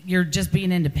 you're just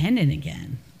being independent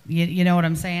again. You know what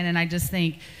I'm saying? And I just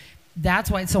think that's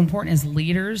why it's so important as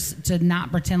leaders to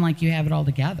not pretend like you have it all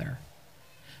together.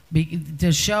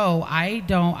 To show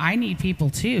I need people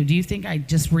too. Do you think I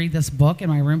just read this book in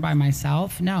my room by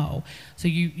myself? No. So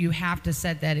you have to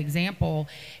set that example.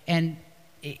 And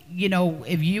you know,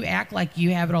 if you act like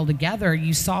you have it all together,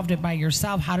 you solved it by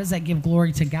yourself, how does that give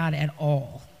glory to God at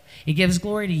all? It gives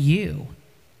glory to you.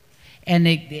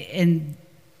 And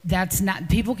that's not,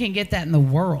 people can get that in the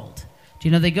world. You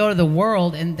know, they go to the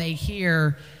world and they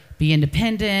hear, be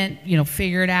independent, you know,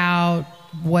 figure it out,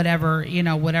 whatever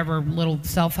little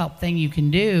self-help thing you can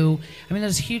do. I mean,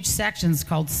 there's huge sections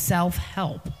called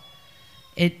self-help.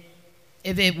 If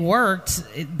it worked,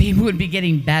 people would be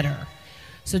getting better.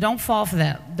 So don't fall for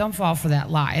that. Don't fall for that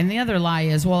lie. And the other lie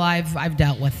is, well, I've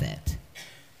dealt with it.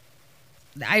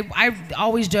 I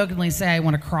always jokingly say I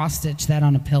want to cross-stitch that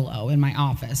on a pillow in my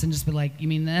office and just be like, you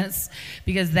mean this?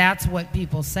 Because that's what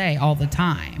people say all the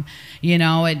time, you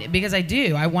know, and because I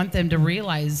do. I want them to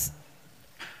realize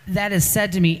that is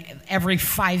said to me every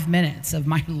 5 minutes of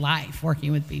my life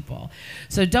working with people.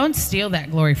 So don't steal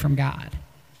that glory from God.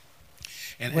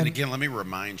 And again, let me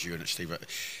remind you, and Steve,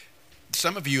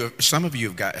 some of you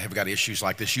have got issues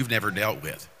like this you've never dealt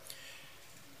with.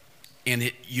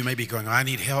 And you may be going, I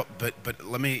need help, but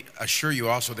let me assure you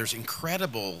also there's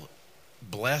incredible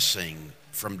blessing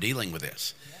from dealing with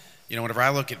this. You know, whenever I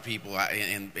look at people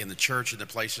in the church and the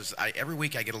places, every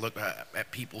week I get a look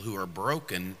at people who are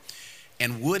broken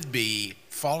and would be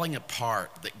falling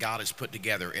apart that God has put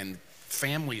together, and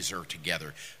families are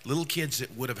together. Little kids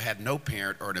that would have had no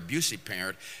parent or an abusive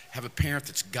parent have a parent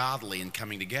that's godly and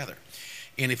coming together.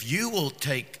 And if you will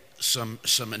take some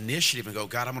initiative and go,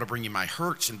 God, I'm going to bring you my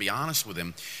hurts and be honest with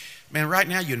him. Man, right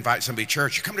now you invite somebody to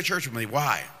church. You come to church with me.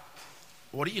 Why?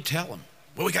 What do you tell them?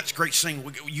 Well, we got this great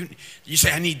singing. You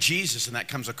say, I need Jesus, and that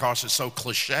comes across as so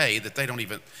cliche that they don't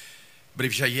even. But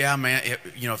if you say, yeah, man,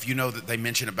 if you know that they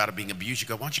mention about it being abused, you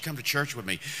go, why don't you come to church with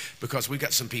me? Because we've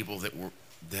got some people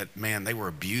that they were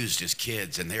abused as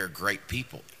kids, and they're great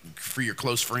people. For your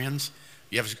close friends,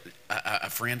 you have a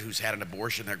friend who's had an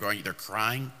abortion, they're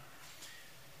crying.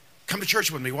 Come to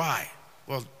church with me. Why?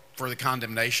 Well, for the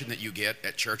condemnation that you get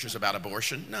at churches about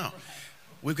abortion? No.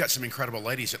 We've got some incredible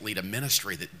ladies that lead a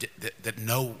ministry that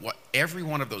know what every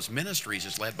one of those ministries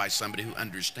is led by somebody who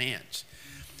understands.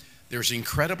 There's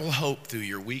incredible hope through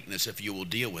your weakness if you will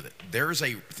deal with it.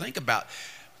 Think about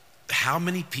how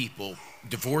many people,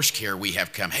 divorce care we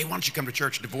have come. Hey, why don't you come to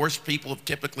church? Divorced people have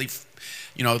typically,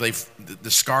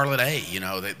 the scarlet A,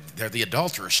 they're the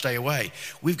adulterers, stay away.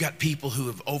 We've got people who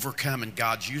have overcome and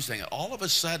God's using it. All of a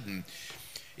sudden,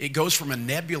 it goes from a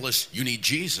nebulous, you need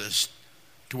Jesus,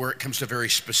 to where it comes to very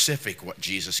specific what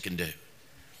Jesus can do.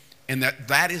 And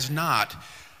that is not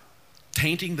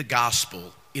tainting the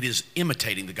gospel. It is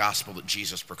imitating the gospel that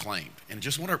Jesus proclaimed. And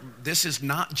this is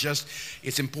not just,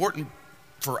 it's important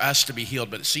for us to be healed,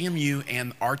 but CMU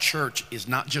and our church is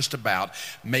not just about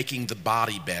making the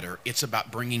body better, it's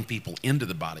about bringing people into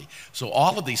the body. So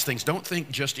all of these things, don't think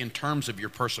just in terms of your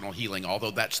personal healing, although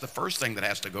that's the first thing that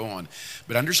has to go on,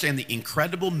 but understand the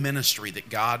incredible ministry that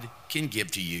God can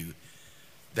give to you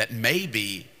that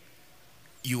maybe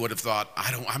you would have thought,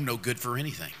 I'm no good for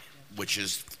anything, which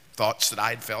is thoughts that I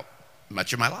had felt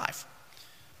much of my life.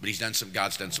 But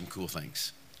God's done some cool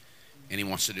things. And he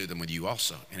wants to do them with you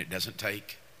also. And it doesn't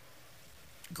take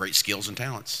great skills and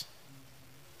talents.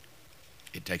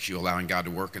 It takes you allowing God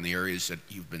to work in the areas that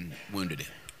you've been wounded in.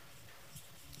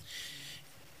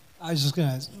 I was just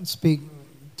going to speak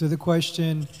to the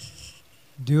question,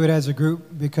 do it as a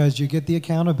group, because you get the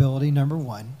accountability, number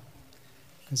one.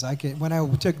 Because when I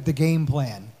took the game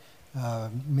plan,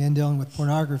 men dealing with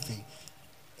pornography,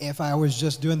 if I was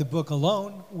just doing the book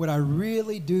alone, would I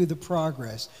really do the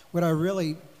progress? Would I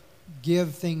really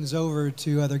give things over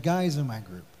to other guys in my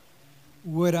group?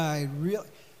 Would I really?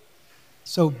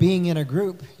 So being in a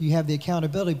group, you have the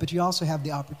accountability, but you also have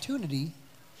the opportunity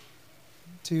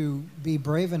to be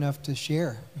brave enough to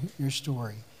share your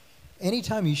story.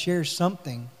 Anytime you share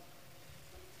something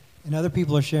and other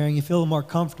people are sharing, you feel more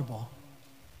comfortable.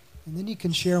 And then you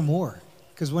can share more.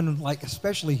 Because when,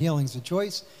 especially healing's a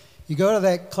choice, You go to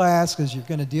that class because you're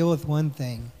going to deal with one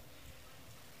thing,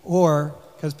 or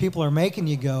because people are making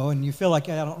you go and you feel like,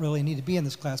 I don't really need to be in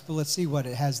this class, but let's see what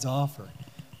it has to offer.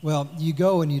 Well, you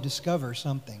go and you discover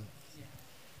something.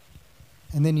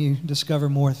 And then you discover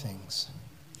more things.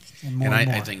 And more.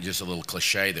 I think just a little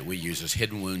cliche that we use is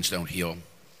hidden wounds don't heal.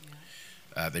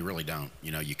 They really don't.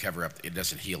 You know, you cover up, it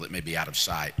doesn't heal. It may be out of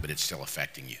sight, but it's still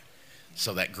affecting you.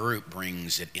 So that group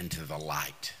brings it into the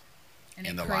light.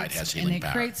 And the light has healing power.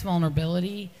 And it creates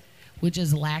vulnerability, which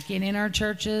is lacking in our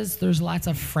churches. There's lots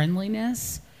of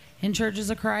friendliness in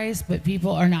churches of Christ, but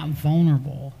people are not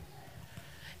vulnerable.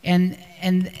 And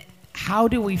how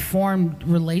do we form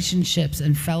relationships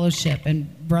and fellowship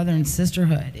and brother and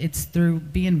sisterhood? It's through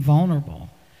being vulnerable.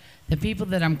 The people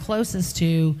that I'm closest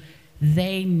to,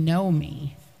 they know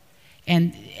me.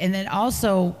 And then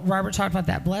also, Robert talked about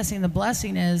that blessing. The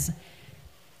blessing is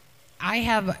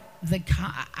I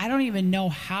don't even know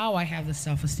how I have the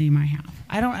self-esteem I have.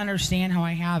 I don't understand how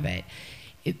I have it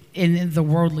in the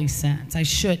worldly sense. I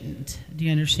shouldn't. Do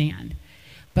you understand?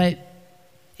 But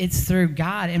it's through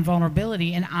God and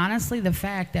vulnerability, and honestly, the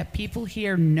fact that people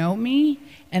here know me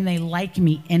and they like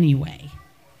me anyway.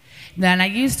 Then I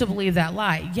used to believe that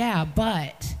lie. Yeah,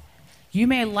 but you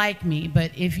may like me, but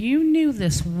if you knew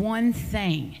this one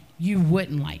thing, you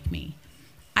wouldn't like me.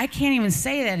 I can't even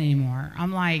say that anymore.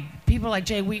 I'm like, people are like,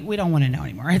 Jay, we don't want to know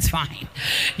anymore. It's fine.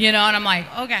 You know, and I'm like,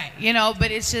 okay, you know,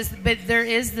 but there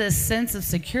is this sense of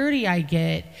security I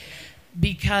get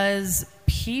because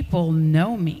people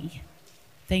know me.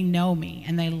 They know me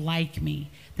and they like me.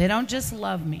 They don't just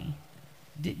love me.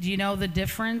 Do you know the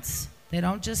difference? They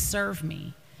don't just serve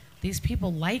me. These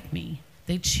people like me.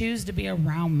 They choose to be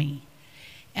around me.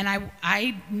 And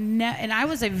I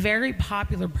was a very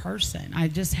popular person. I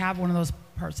just have one of those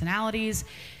personalities.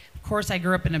 Of course, I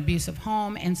grew up in an abusive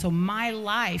home, and so my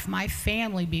life, my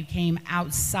family became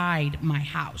outside my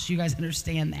house. You guys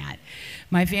understand that.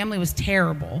 My family was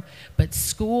terrible, but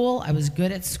school, I was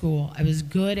good at school. I was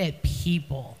good at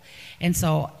people. And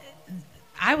so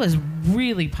I was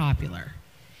really popular,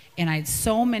 and I had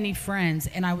so many friends,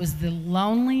 and I was the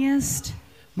loneliest,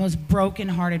 most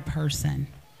brokenhearted person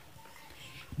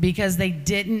because they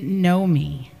didn't know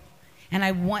me. And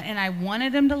I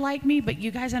wanted them to like me, but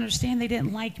you guys understand they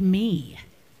didn't like me.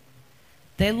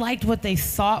 They liked what they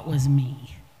thought was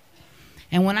me.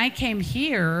 And when I came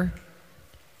here,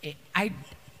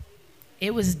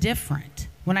 it was different.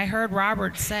 When I heard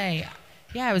Robert say,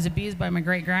 yeah, I was abused by my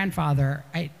great-grandfather,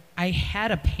 I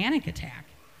had a panic attack.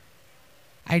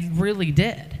 I really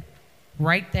did,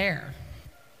 right there.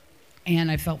 And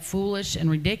I felt foolish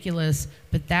and ridiculous,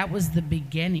 but that was the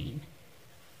beginning.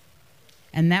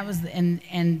 And that was,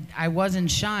 and I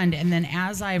wasn't shunned. And then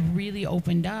as I really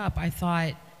opened up, I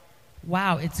thought,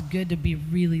 wow, it's good to be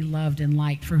really loved and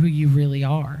liked for who you really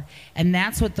are. And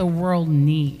that's what the world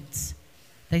needs.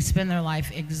 They spend their life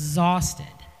exhausted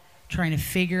trying to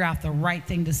figure out the right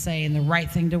thing to say and the right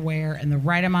thing to wear and the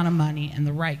right amount of money and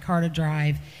the right car to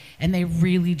drive. And they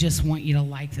really just want you to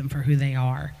like them for who they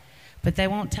are. But they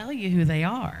won't tell you who they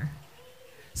are.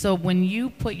 So when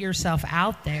you put yourself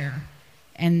out there,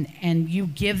 and you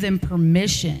give them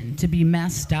permission to be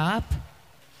messed up,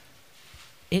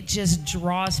 it just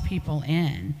draws people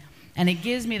in. And it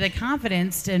gives me the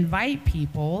confidence to invite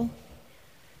people.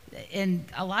 And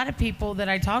a lot of people that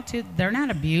I talk to, they're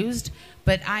not abused,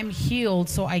 but I'm healed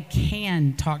so I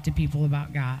can talk to people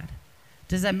about God.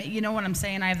 Does that you know what I'm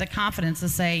saying? I have the confidence to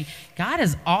say, God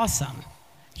is awesome.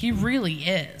 He really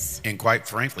is. And quite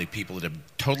frankly, people that have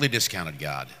totally discounted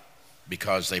God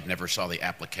because they've never saw the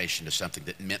application to something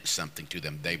that meant something to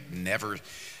them. They've never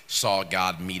saw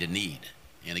God meet a need.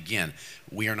 And again,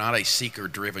 we are not a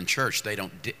seeker-driven church.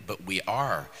 But we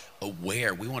are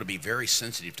aware. We want to be very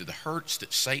sensitive to the hurts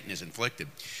that Satan has inflicted.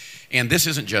 And this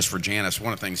isn't just for Janice.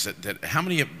 One of the things that how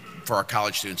many for our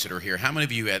college students that are here, how many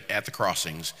of you at the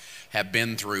Crossings have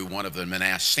been through one of the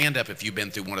Manasseh? Stand up if you've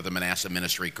been through one of the Manasseh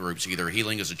ministry groups, either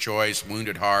Healing is a Choice,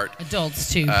 Wounded Heart.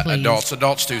 Adults too, please.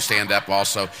 Adults too, stand up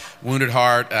also. Wounded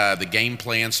Heart, the Game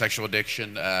Plan, Sexual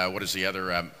Addiction. What is the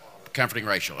other? Comforting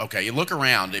Rachel. Okay, you look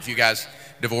around. If you guys,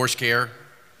 divorce care,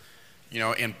 you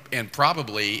know, and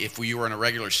probably if we were on a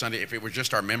regular Sunday, if it were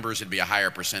just our members, it'd be a higher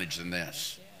percentage than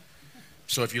this.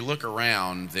 So if you look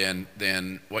around,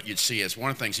 then what you'd see is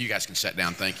one of the things, you guys can sit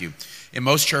down, thank you. In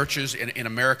most churches in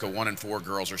America, 1 in 4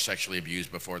 girls are sexually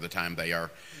abused before the time they are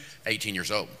 18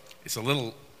 years old. It's a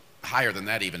little higher than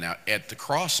that even now. At the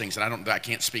Crossings, and I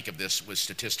can't speak of this with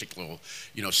statistical,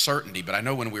 certainty, but I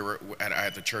know when we were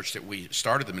at the church that we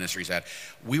started the ministries at,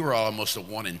 we were almost a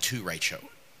 1 in 2 ratio.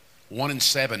 1 in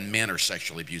 7 men are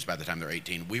sexually abused by the time they're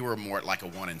 18. We were more at like a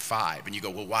 1 in 5. And you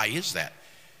go, well, why is that?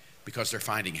 because they're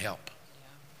finding help.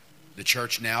 The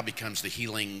church now becomes the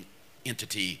healing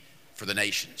entity for the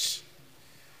nations.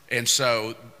 And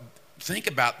so think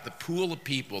about the pool of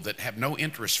people that have no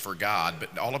interest for God,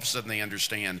 but all of a sudden they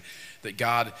understand that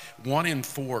God, 1 in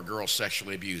 4 girls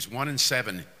sexually abused, 1 in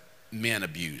 7 men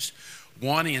abused,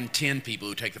 1 in 10 people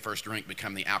who take the first drink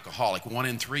become the alcoholic, 1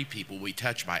 in 3 people we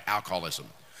touch by alcoholism,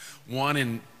 1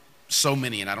 in so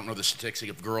many, and I don't know the statistic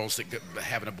of girls that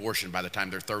have an abortion by the time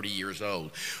they're 30 years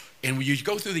old. And when you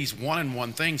go through these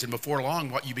one-on-one things, and before long,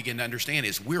 what you begin to understand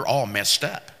is we're all messed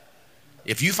up.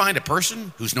 If you find a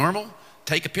person who's normal,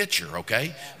 take a picture,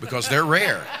 okay? Because they're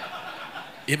rare.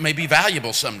 It may be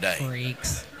valuable someday.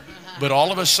 Freaks. But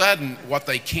all of a sudden, what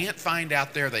they can't find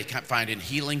out there, they can't find in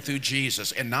healing through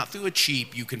Jesus, and not through a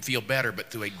cheap, you can feel better,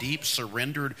 but through a deep,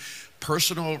 surrendered,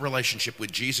 personal relationship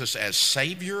with Jesus as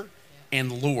Savior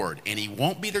and Lord. And he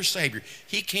won't be their Savior.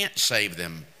 He can't save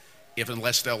them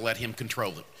unless they'll let him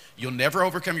control them. You'll never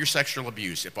overcome your sexual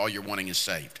abuse if all you're wanting is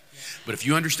saved. But if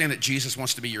you understand that Jesus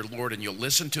wants to be your Lord and you'll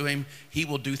listen to him, he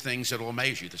will do things that will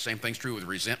amaze you. The same thing's true with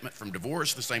resentment from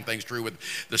divorce. The same thing's true with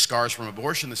the scars from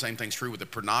abortion. The same thing's true with the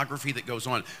pornography that goes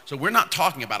on. So we're not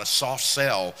talking about a soft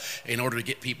sell in order to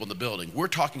get people in the building. We're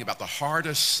talking about the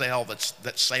hardest sale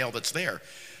that's there.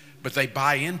 But they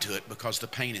buy into it because the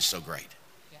pain is so great.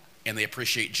 And they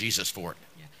appreciate Jesus for it.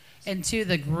 And to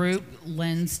the group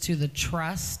lends to the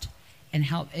trust and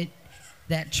help it,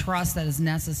 that trust that is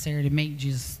necessary to make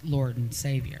Jesus Lord and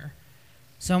Savior.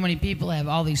 So many people have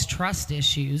all these trust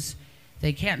issues.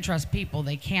 They can't trust people.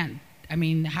 They can't,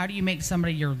 how do you make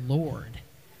somebody your Lord?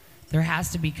 There has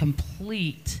to be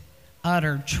complete,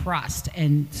 utter trust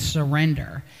and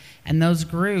surrender. And those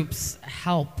groups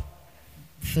help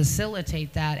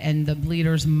facilitate that, and the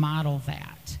leaders model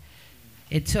that.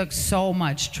 It took so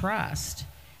much trust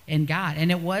in God.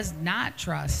 And it was not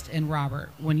trust in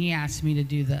Robert when he asked me to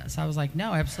do this. I was like,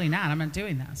 no, absolutely not. I'm not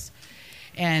doing this.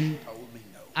 And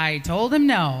I told him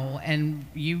no. And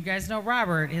you guys know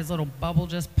Robert, his little bubble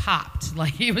just popped.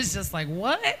 Like, he was just like,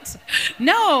 what?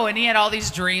 No. And he had all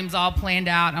these dreams all planned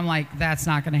out. I'm like, that's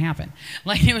not going to happen.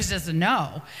 Like, it was just a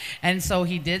no. And so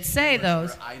he did say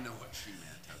those. I know what she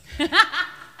meant.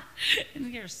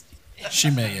 Okay.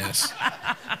 She may, yes.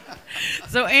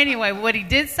 So anyway, what he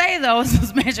did say, though, was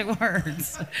those magic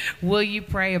words. Will you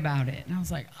pray about it? And I was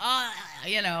like,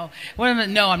 no,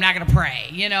 I'm not going to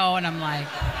pray, and I'm like,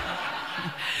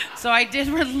 so I did,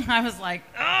 I was like,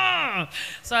 oh.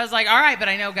 So I was like, all right, but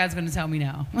I know God's going to tell me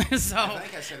no. So I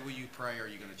think I said, will you pray, or are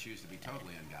you going to choose to be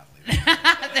totally ungodly?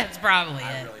 That's probably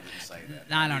I it. really didn't say that.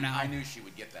 I don't know. I knew she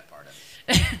would get that part of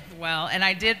it. Well, and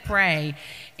I did pray,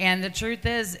 and the truth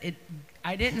is,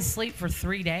 I didn't sleep for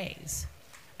 3 days.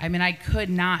 I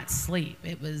could not sleep.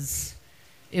 It was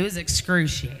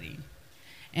excruciating.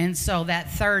 And so that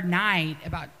third night,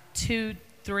 about 2,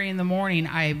 3 in the morning,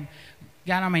 I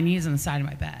got on my knees on the side of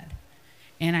my bed.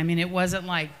 And it wasn't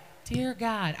like, dear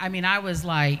God. I was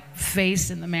like face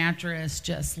in the mattress,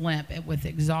 just limp with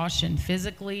exhaustion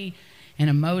physically and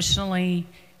emotionally,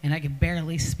 and I could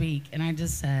barely speak. And I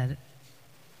just said,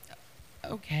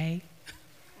 okay.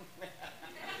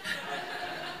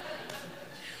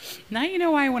 Now you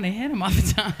know why I want to hit him all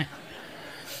the time.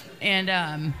 And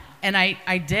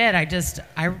I did.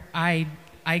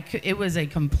 It was a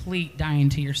complete dying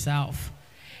to yourself.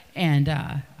 And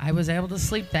I was able to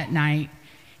sleep that night.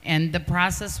 And the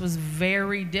process was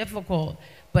very difficult.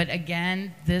 But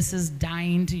again, this is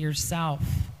dying to yourself.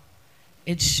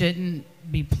 It shouldn't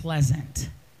be pleasant.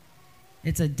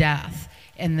 It's a death.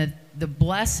 And the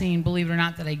blessing, believe it or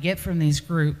not, that I get from these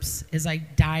groups is I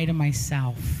die to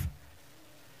myself.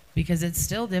 Because it's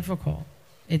still difficult.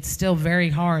 It's still very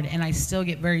hard, and I still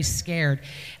get very scared.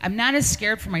 I'm not as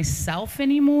scared for myself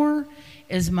anymore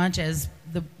as much as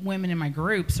the women in my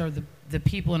groups or the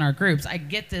people in our groups. I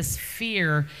get this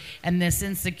fear and this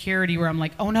insecurity where I'm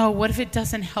like, oh no, what if it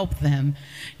doesn't help them?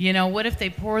 What if they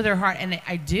pour their heart? And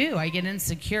I get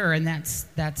insecure, and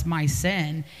that's my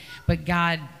sin. But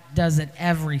God does it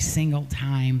every single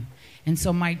time. And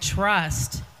so my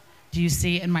trust, do you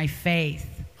see, and my faith,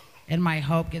 and my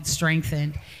hope gets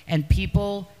strengthened. And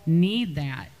people need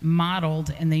that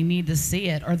modeled, and they need to see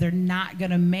it, or they're not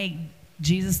going to make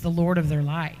Jesus the Lord of their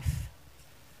life.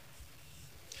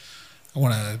 I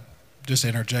want to just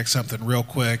interject something real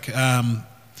quick. I'm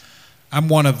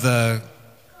one of the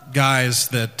guys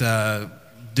that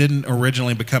didn't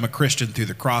originally become a Christian through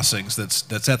the crossings,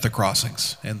 that's at the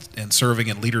crossings and serving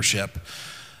in leadership.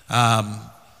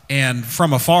 And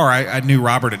from afar, I knew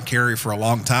Robert and Carrie for a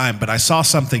long time, but I saw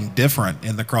something different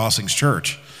in the Crossings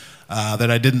Church that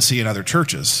I didn't see in other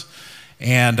churches.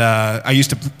 And I used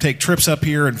to take trips up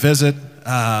here and visit,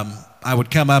 I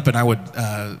would come up and I would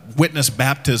witness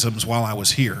baptisms while I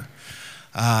was here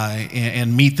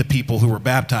and meet the people who were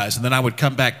baptized. And then I would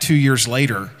come back 2 years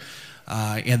later,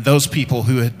 and those people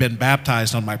who had been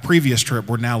baptized on my previous trip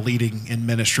were now leading in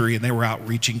ministry, and they were out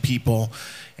reaching people.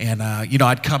 And,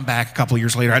 I'd come back a couple of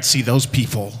years later, I'd see those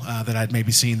people that I'd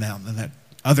maybe seen them in that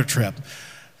other trip.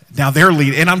 Now they're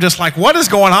leading, and I'm just like, what is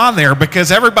going on there?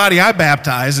 Because everybody I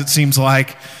baptize, it seems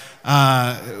like,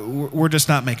 we're just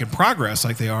not making progress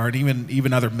like they are, and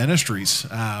even other ministries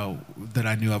that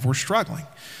I knew of were struggling.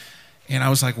 And I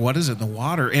was like, what is in the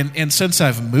water? And since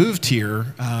I've moved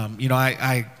here,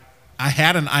 I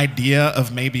had an idea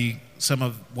of maybe some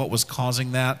of what was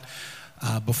causing that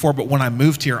before, but when I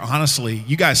moved here, honestly,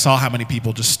 you guys saw how many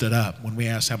people just stood up when we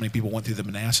asked how many people went through the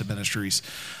Manasseh Ministries.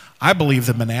 I believe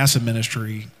the Manasseh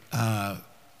Ministry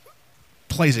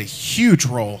plays a huge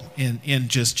role in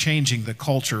just changing the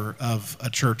culture of a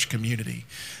church community,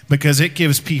 because it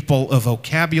gives people a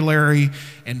vocabulary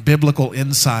and biblical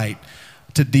insight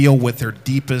to deal with their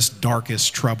deepest,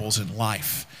 darkest troubles in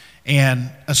life.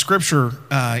 And a scripture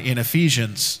in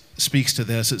Ephesians speaks to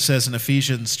this. It says in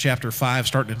Ephesians chapter 5,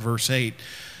 starting in verse 8,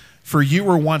 "For you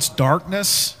were once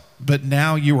darkness, but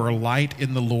now you are light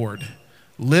in the Lord.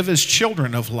 Live as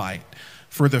children of light.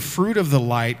 For the fruit of the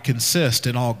light consists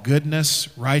in all goodness,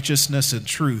 righteousness, and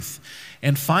truth.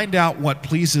 And find out what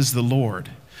pleases the Lord.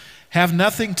 Have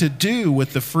nothing to do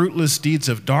with the fruitless deeds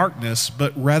of darkness,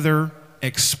 but rather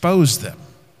expose them.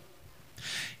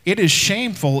 It is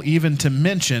shameful even to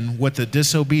mention what the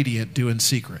disobedient do in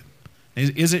secret."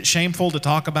 Is it shameful to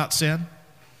talk about sin?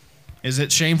 Is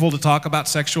it shameful to talk about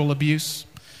sexual abuse?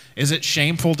 Is it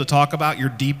shameful to talk about your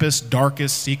deepest,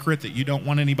 darkest secret that you don't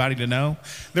want anybody to know?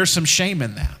 There's some shame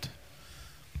in that.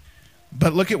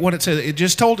 But look at what it says. It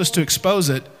just told us to expose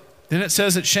it. Then it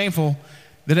says it's shameful.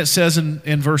 Then it says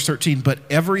in verse 13, "But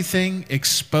everything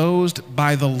exposed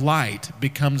by the light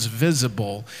becomes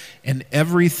visible, and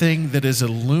everything that is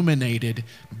illuminated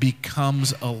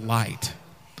becomes a light."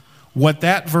 What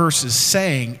that verse is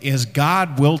saying is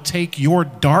God will take your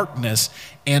darkness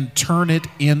and turn it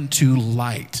into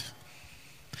light.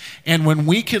 And when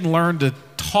we can learn to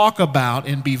talk about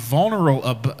and be vulnerable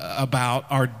about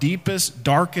our deepest,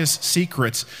 darkest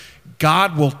secrets,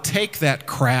 God will take that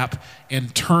crap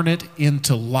and turn it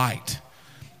into light.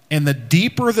 And the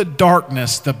deeper the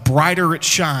darkness, the brighter it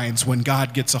shines when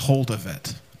God gets a hold of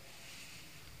it.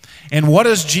 And what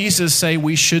does Jesus say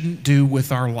we shouldn't do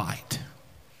with our light?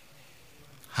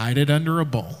 Hide it under a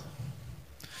bowl.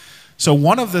 So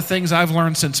one of the things I've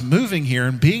learned since moving here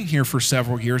and being here for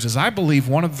several years is I believe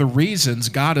one of the reasons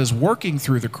God is working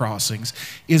through the crossings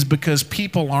is because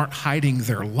people aren't hiding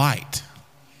their light.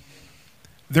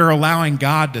 They're allowing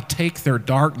God to take their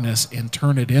darkness and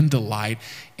turn it into light,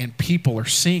 and people are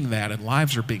seeing that, and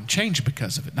lives are being changed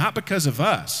because of it. Not because of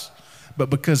us, but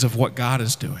because of what God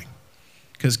is doing.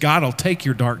 Because God will take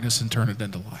your darkness and turn it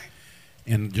into light.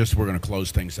 And just we're going to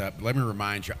close things up. Let me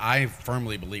remind you, I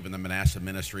firmly believe in the Manasseh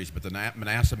Ministries, but the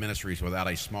Manasseh Ministries without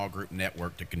a small group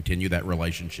network to continue that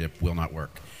relationship will not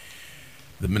work.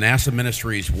 The Manasseh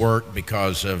Ministries work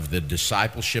because of the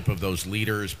discipleship of those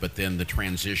leaders, but then the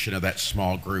transition of that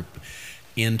small group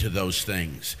into those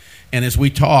things. And as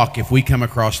we talk, if we come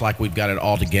across like we've got it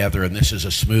all together and this is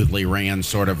a smoothly ran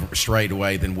sort of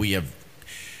straightaway, then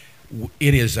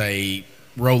it is a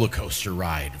roller coaster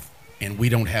ride. And we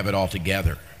don't have it all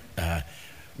together. But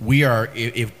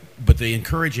the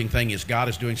encouraging thing is God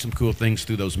is doing some cool things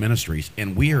through those ministries,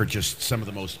 and we are just some of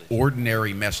the most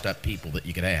ordinary, messed up people that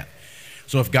you could have.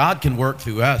 So if God can work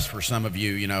through us, for some of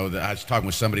you, I was talking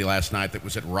with somebody last night that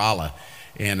was at Rolla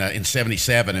in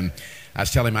 77, and I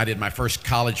was telling him I did my first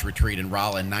college retreat in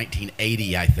Rolla in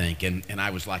 1980, I think, and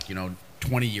I was like,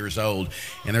 20 years old,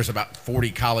 and there's about 40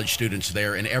 college students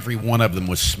there, and every one of them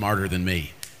was smarter than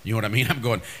me. You know what I mean? I'm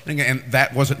going, and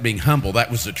that wasn't being humble.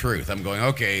 That was the truth. I'm going,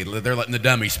 okay, they're letting the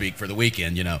dummy speak for the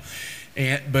weekend,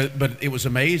 But it was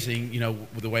amazing,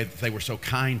 the way that they were so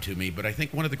kind to me. But I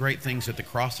think one of the great things that the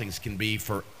crossings can be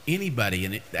for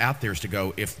anybody out there is to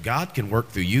go, if God can work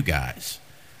through you guys,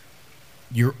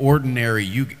 you're ordinary,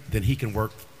 then he can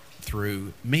work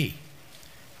through me.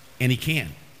 And he can,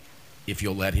 if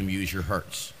you'll let him use your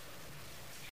hurts.